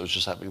sometimes I was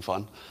just having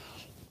fun,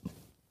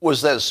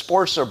 was that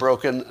sports are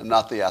broken,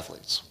 not the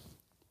athletes.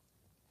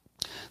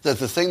 That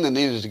the thing that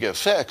needed to get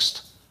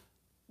fixed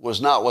was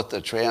not what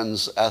the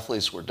trans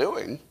athletes were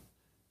doing,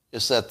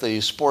 it's that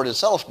the sport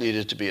itself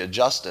needed to be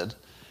adjusted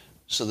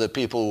so that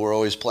people were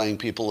always playing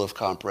people of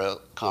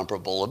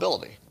comparable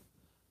ability,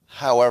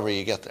 however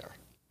you get there.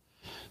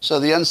 So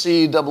the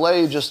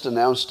NCAA just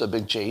announced a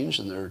big change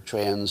in their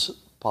trans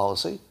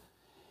policy,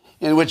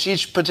 in which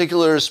each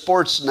particular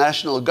sports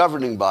national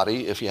governing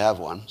body, if you have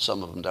one,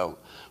 some of them don't,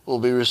 will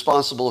be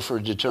responsible for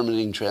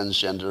determining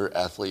transgender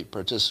athlete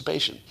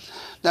participation.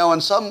 Now,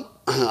 on some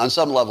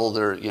level,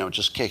 they're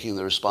just kicking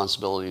the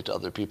responsibility to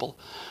other people,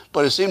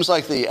 but it seems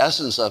like the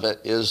essence of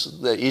it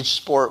is that each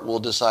sport will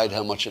decide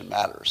how much it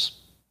matters.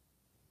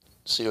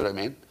 See what I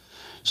mean?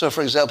 So,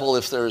 for example,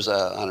 if there's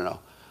a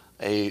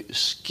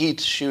skeet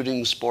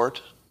shooting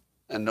sport,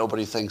 and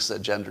nobody thinks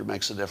that gender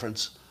makes a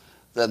difference,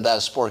 then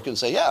that sport can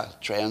say, yeah,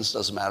 trans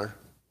doesn't matter,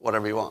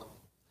 whatever you want.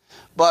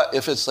 But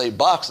if it's, say,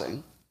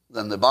 boxing,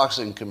 then the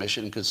boxing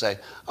commission could say,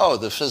 oh,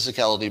 the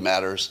physicality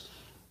matters,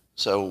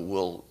 so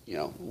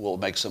we'll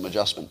make some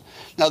adjustment.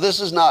 Now, this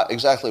is not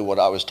exactly what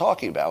I was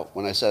talking about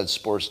when I said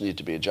sports need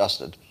to be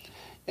adjusted.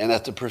 And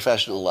at the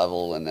professional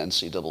level and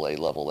NCAA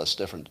level, that's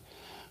different.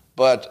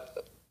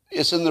 But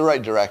it's in the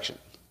right direction.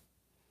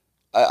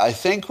 I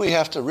think we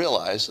have to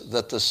realize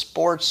that the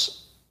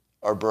sports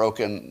are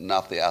broken,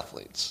 not the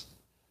athletes.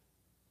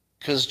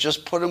 Because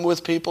just put them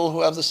with people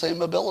who have the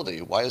same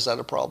ability. Why is that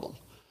a problem?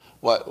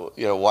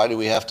 Why do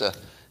we have to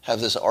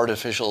have this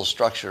artificial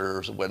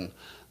structure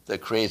that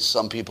creates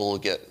some people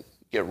get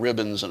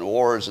ribbons and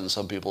awards and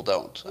some people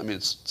don't? I mean,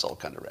 it's all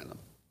kind of random.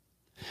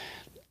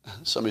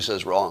 Somebody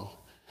says wrong.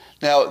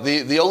 Now,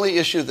 the only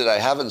issue that I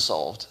haven't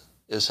solved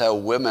is how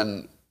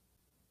women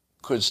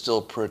could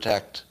still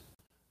protect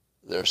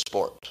their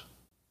sport,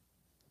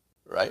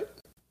 right?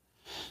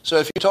 So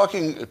if you're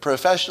talking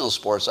professional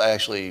sports, I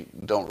actually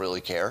don't really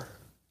care,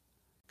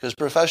 because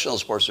professional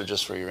sports are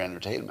just for your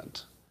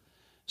entertainment.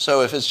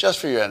 So if it's just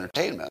for your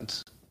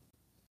entertainment,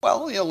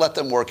 well, let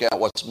them work out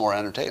what's more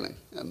entertaining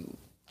and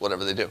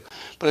whatever they do.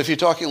 But if you're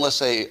talking, let's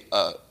say,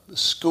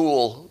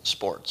 school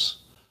sports,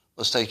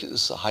 let's take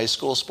this high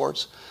school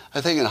sports.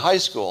 I think in high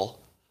school,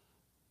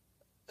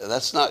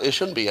 it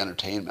shouldn't be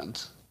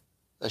entertainment.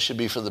 That should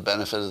be for the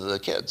benefit of the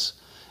kids.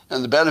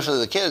 And the benefit of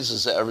the kids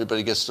is that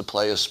everybody gets to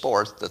play a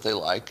sport that they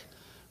like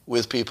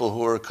with people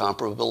who are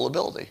comparable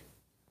ability.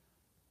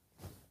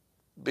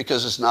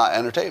 Because it's not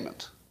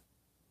entertainment.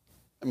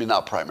 I mean,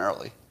 not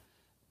primarily.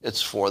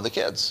 It's for the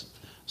kids.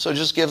 So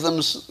just give them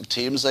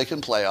teams they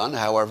can play on,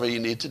 however you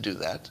need to do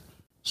that,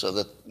 so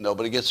that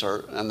nobody gets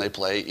hurt and they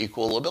play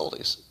equal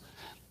abilities.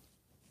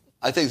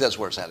 I think that's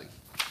where it's heading.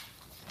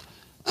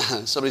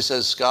 Somebody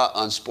says Scott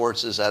on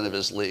sports is out of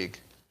his league.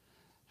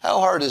 How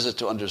hard is it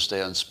to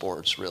understand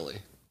sports, really?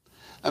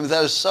 I mean,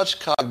 that is such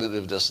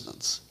cognitive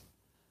dissonance.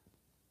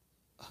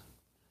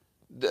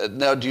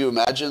 Now, do you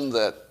imagine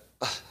that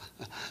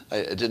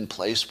I didn't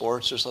play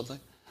sports or something?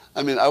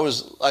 I mean,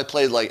 I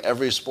played like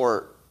every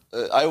sport.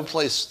 I would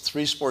play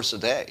 3 sports a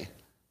day,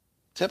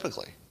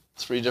 typically.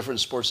 3 different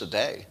sports a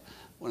day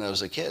when I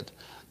was a kid.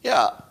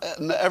 Yeah,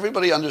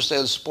 everybody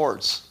understands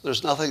sports.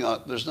 There's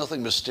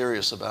nothing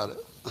mysterious about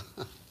it.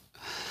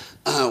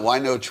 Why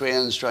no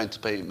trans trying to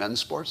play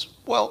men's sports?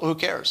 Well, who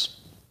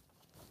cares?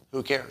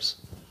 Who cares?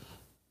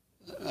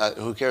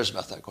 Who cares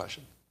about that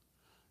question?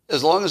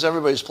 As long as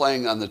everybody's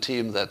playing on the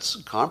team that's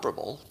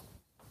comparable,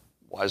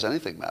 why does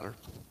anything matter?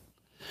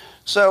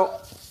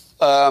 So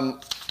I'm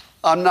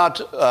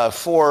not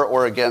for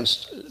or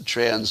against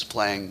trans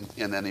playing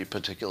in any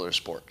particular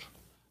sport.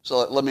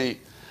 So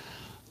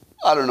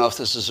I don't know if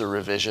this is a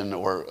revision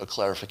or a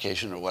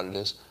clarification or what it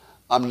is.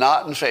 I'm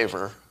not in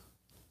favor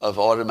of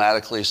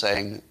automatically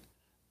saying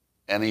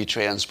any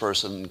trans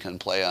person can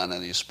play on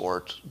any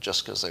sport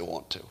just because they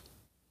want to.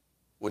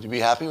 Would you be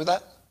happy with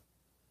that?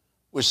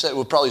 Which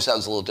probably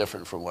sounds a little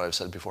different from what I've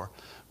said before.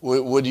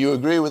 Would you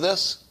agree with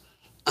this?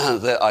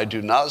 That I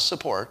do not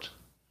support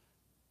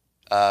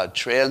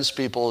trans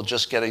people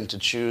just getting to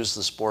choose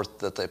the sport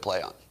that they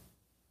play on.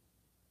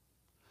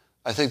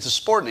 I think the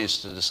sport needs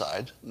to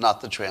decide,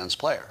 not the trans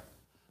player.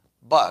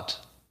 But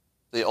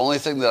the only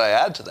thing that I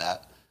add to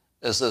that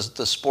is that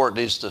the sport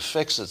needs to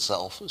fix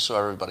itself so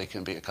everybody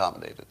can be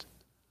accommodated.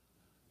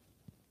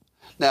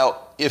 Now,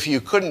 if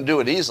you couldn't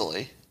do it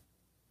easily,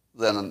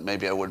 then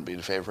maybe I wouldn't be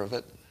in favor of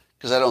it,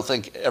 because I don't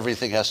think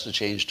everything has to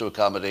change to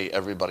accommodate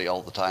everybody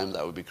all the time.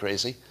 That would be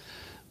crazy.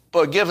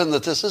 But given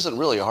that this isn't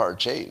really a hard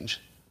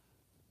change,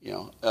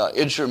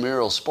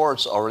 intramural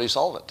sports already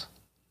solve it.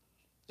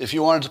 If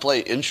you wanted to play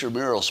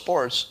intramural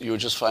sports, you would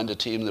just find a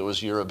team that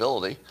was your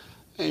ability,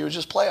 and you would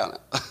just play on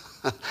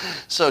it.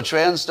 So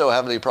trans don't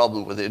have any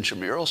problem with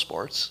intramural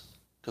sports,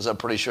 because I'm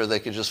pretty sure they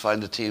could just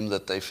find a team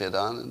that they fit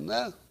on,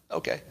 and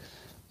okay,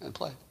 and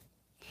play.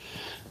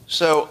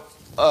 So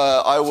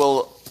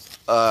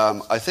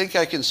I think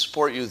I can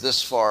support you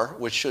this far,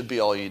 which should be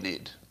all you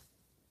need.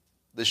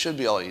 This should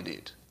be all you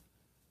need,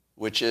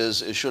 which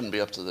is it shouldn't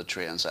be up to the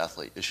trans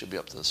athlete. It should be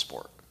up to the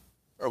sport.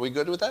 Are we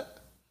good with that?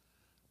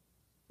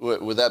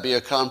 Would that be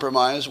a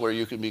compromise where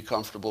you can be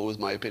comfortable with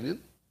my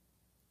opinion?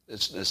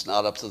 It's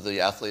not up to the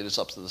athlete, it's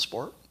up to the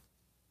sport?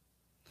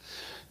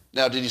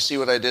 Now, did you see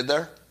what I did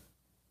there?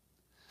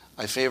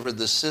 I favored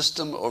the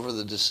system over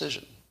the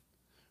decision.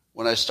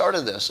 When I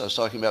started this, I was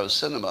talking about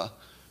cinema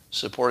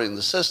supporting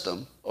the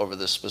system over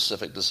this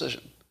specific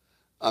decision.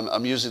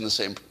 I'm using the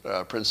same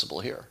principle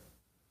here.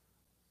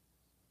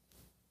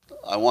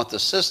 I want the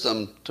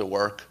system to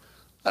work.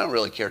 I don't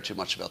really care too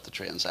much about the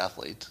trans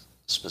athlete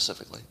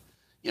specifically.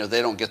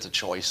 They don't get the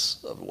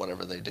choice of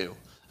whatever they do.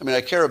 I mean,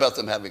 I care about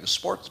them having a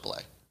sport to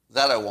play.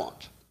 That I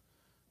want.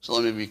 So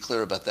let me be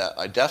clear about that.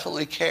 I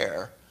definitely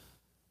care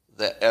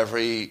that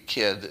every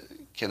kid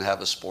can have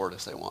a sport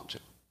if they want to.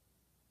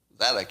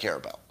 That I care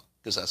about,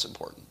 because that's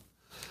important.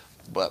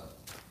 But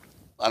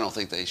I don't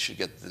think they should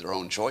get their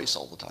own choice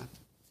all the time.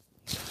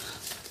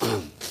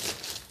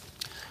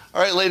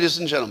 All right, ladies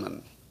and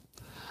gentlemen,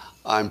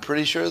 I'm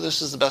pretty sure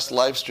this is the best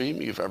live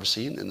stream you've ever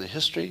seen in the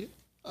history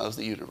of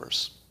the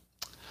universe.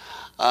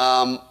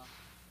 Oh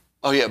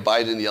yeah,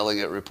 Biden yelling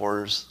at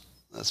reporters.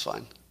 That's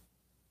fine.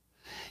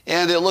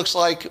 And it looks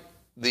like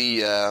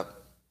the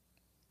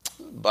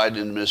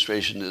Biden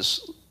administration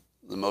is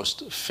the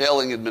most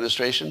failing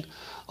administration,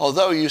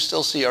 although you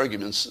still see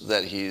arguments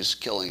that he's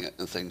killing it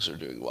and things are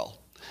doing well.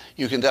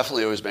 You can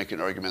definitely always make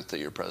an argument that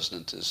your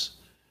president is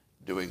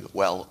doing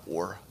well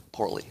or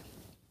poorly.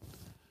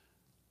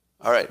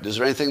 All right, is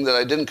there anything that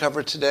I didn't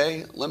cover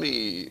today? Let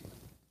me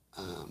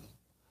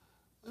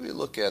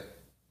look at,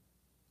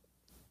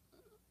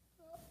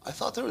 I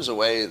thought there was a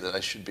way that I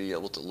should be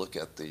able to look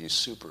at the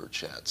super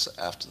chats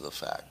after the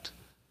fact,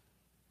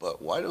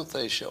 but why don't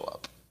they show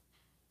up?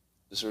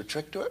 Is there a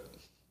trick to it?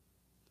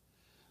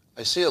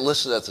 I see it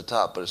listed at the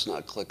top, but it's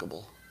not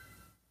clickable.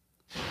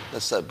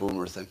 That's that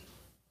boomer thing.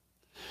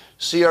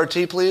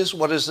 CRT, please.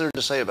 What is there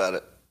to say about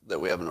it that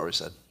we haven't already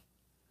said?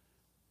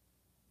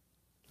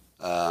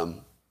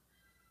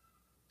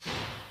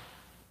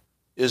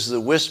 Is the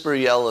whisper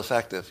yell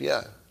effective?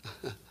 Yeah.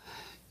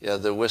 Yeah,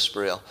 the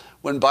whisper yell.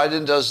 When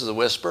Biden does the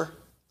whisper,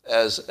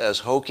 as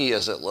hokey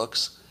as it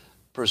looks,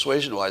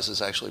 persuasion-wise,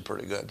 it's actually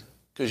pretty good.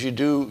 Because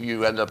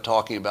you end up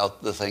talking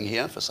about the thing he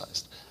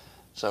emphasized.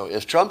 So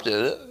if Trump did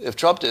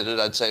it,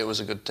 I'd say it was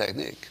a good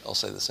technique. I'll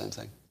say the same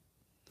thing.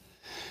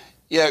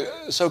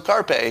 Yeah, so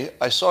Carpe,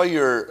 I saw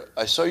your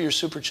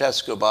super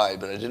chats go by,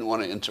 but I didn't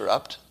want to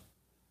interrupt.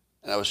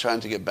 And I was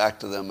trying to get back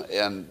to them.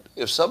 And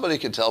if somebody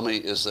could tell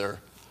me, let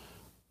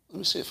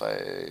me see if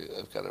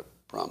I've got a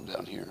prompt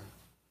down here.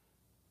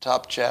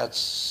 Top chats,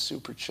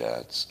 super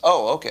chats.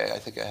 Oh, okay, I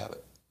think I have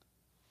it.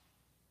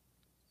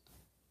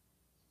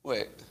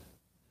 Wait.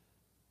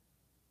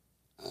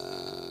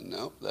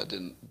 No, that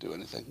didn't do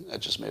anything. That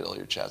just made all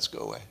your chats go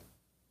away.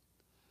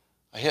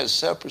 I hit a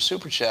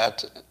super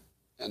chat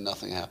and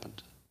nothing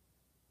happened.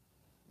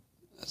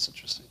 That's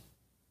interesting.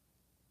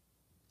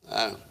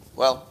 I don't know.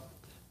 Well,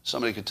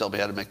 somebody could tell me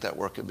how to make that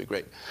work. It'd be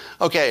great.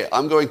 Okay,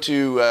 I'm going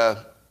to...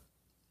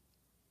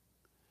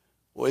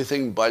 what do you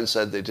think Biden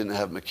said they didn't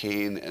have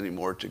McCain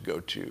anymore to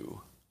go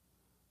to?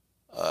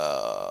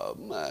 I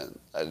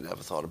didn't have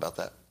a thought about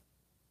that.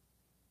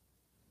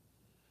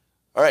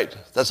 All right,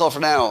 that's all for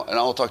now, and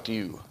I'll talk to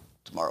you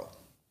tomorrow.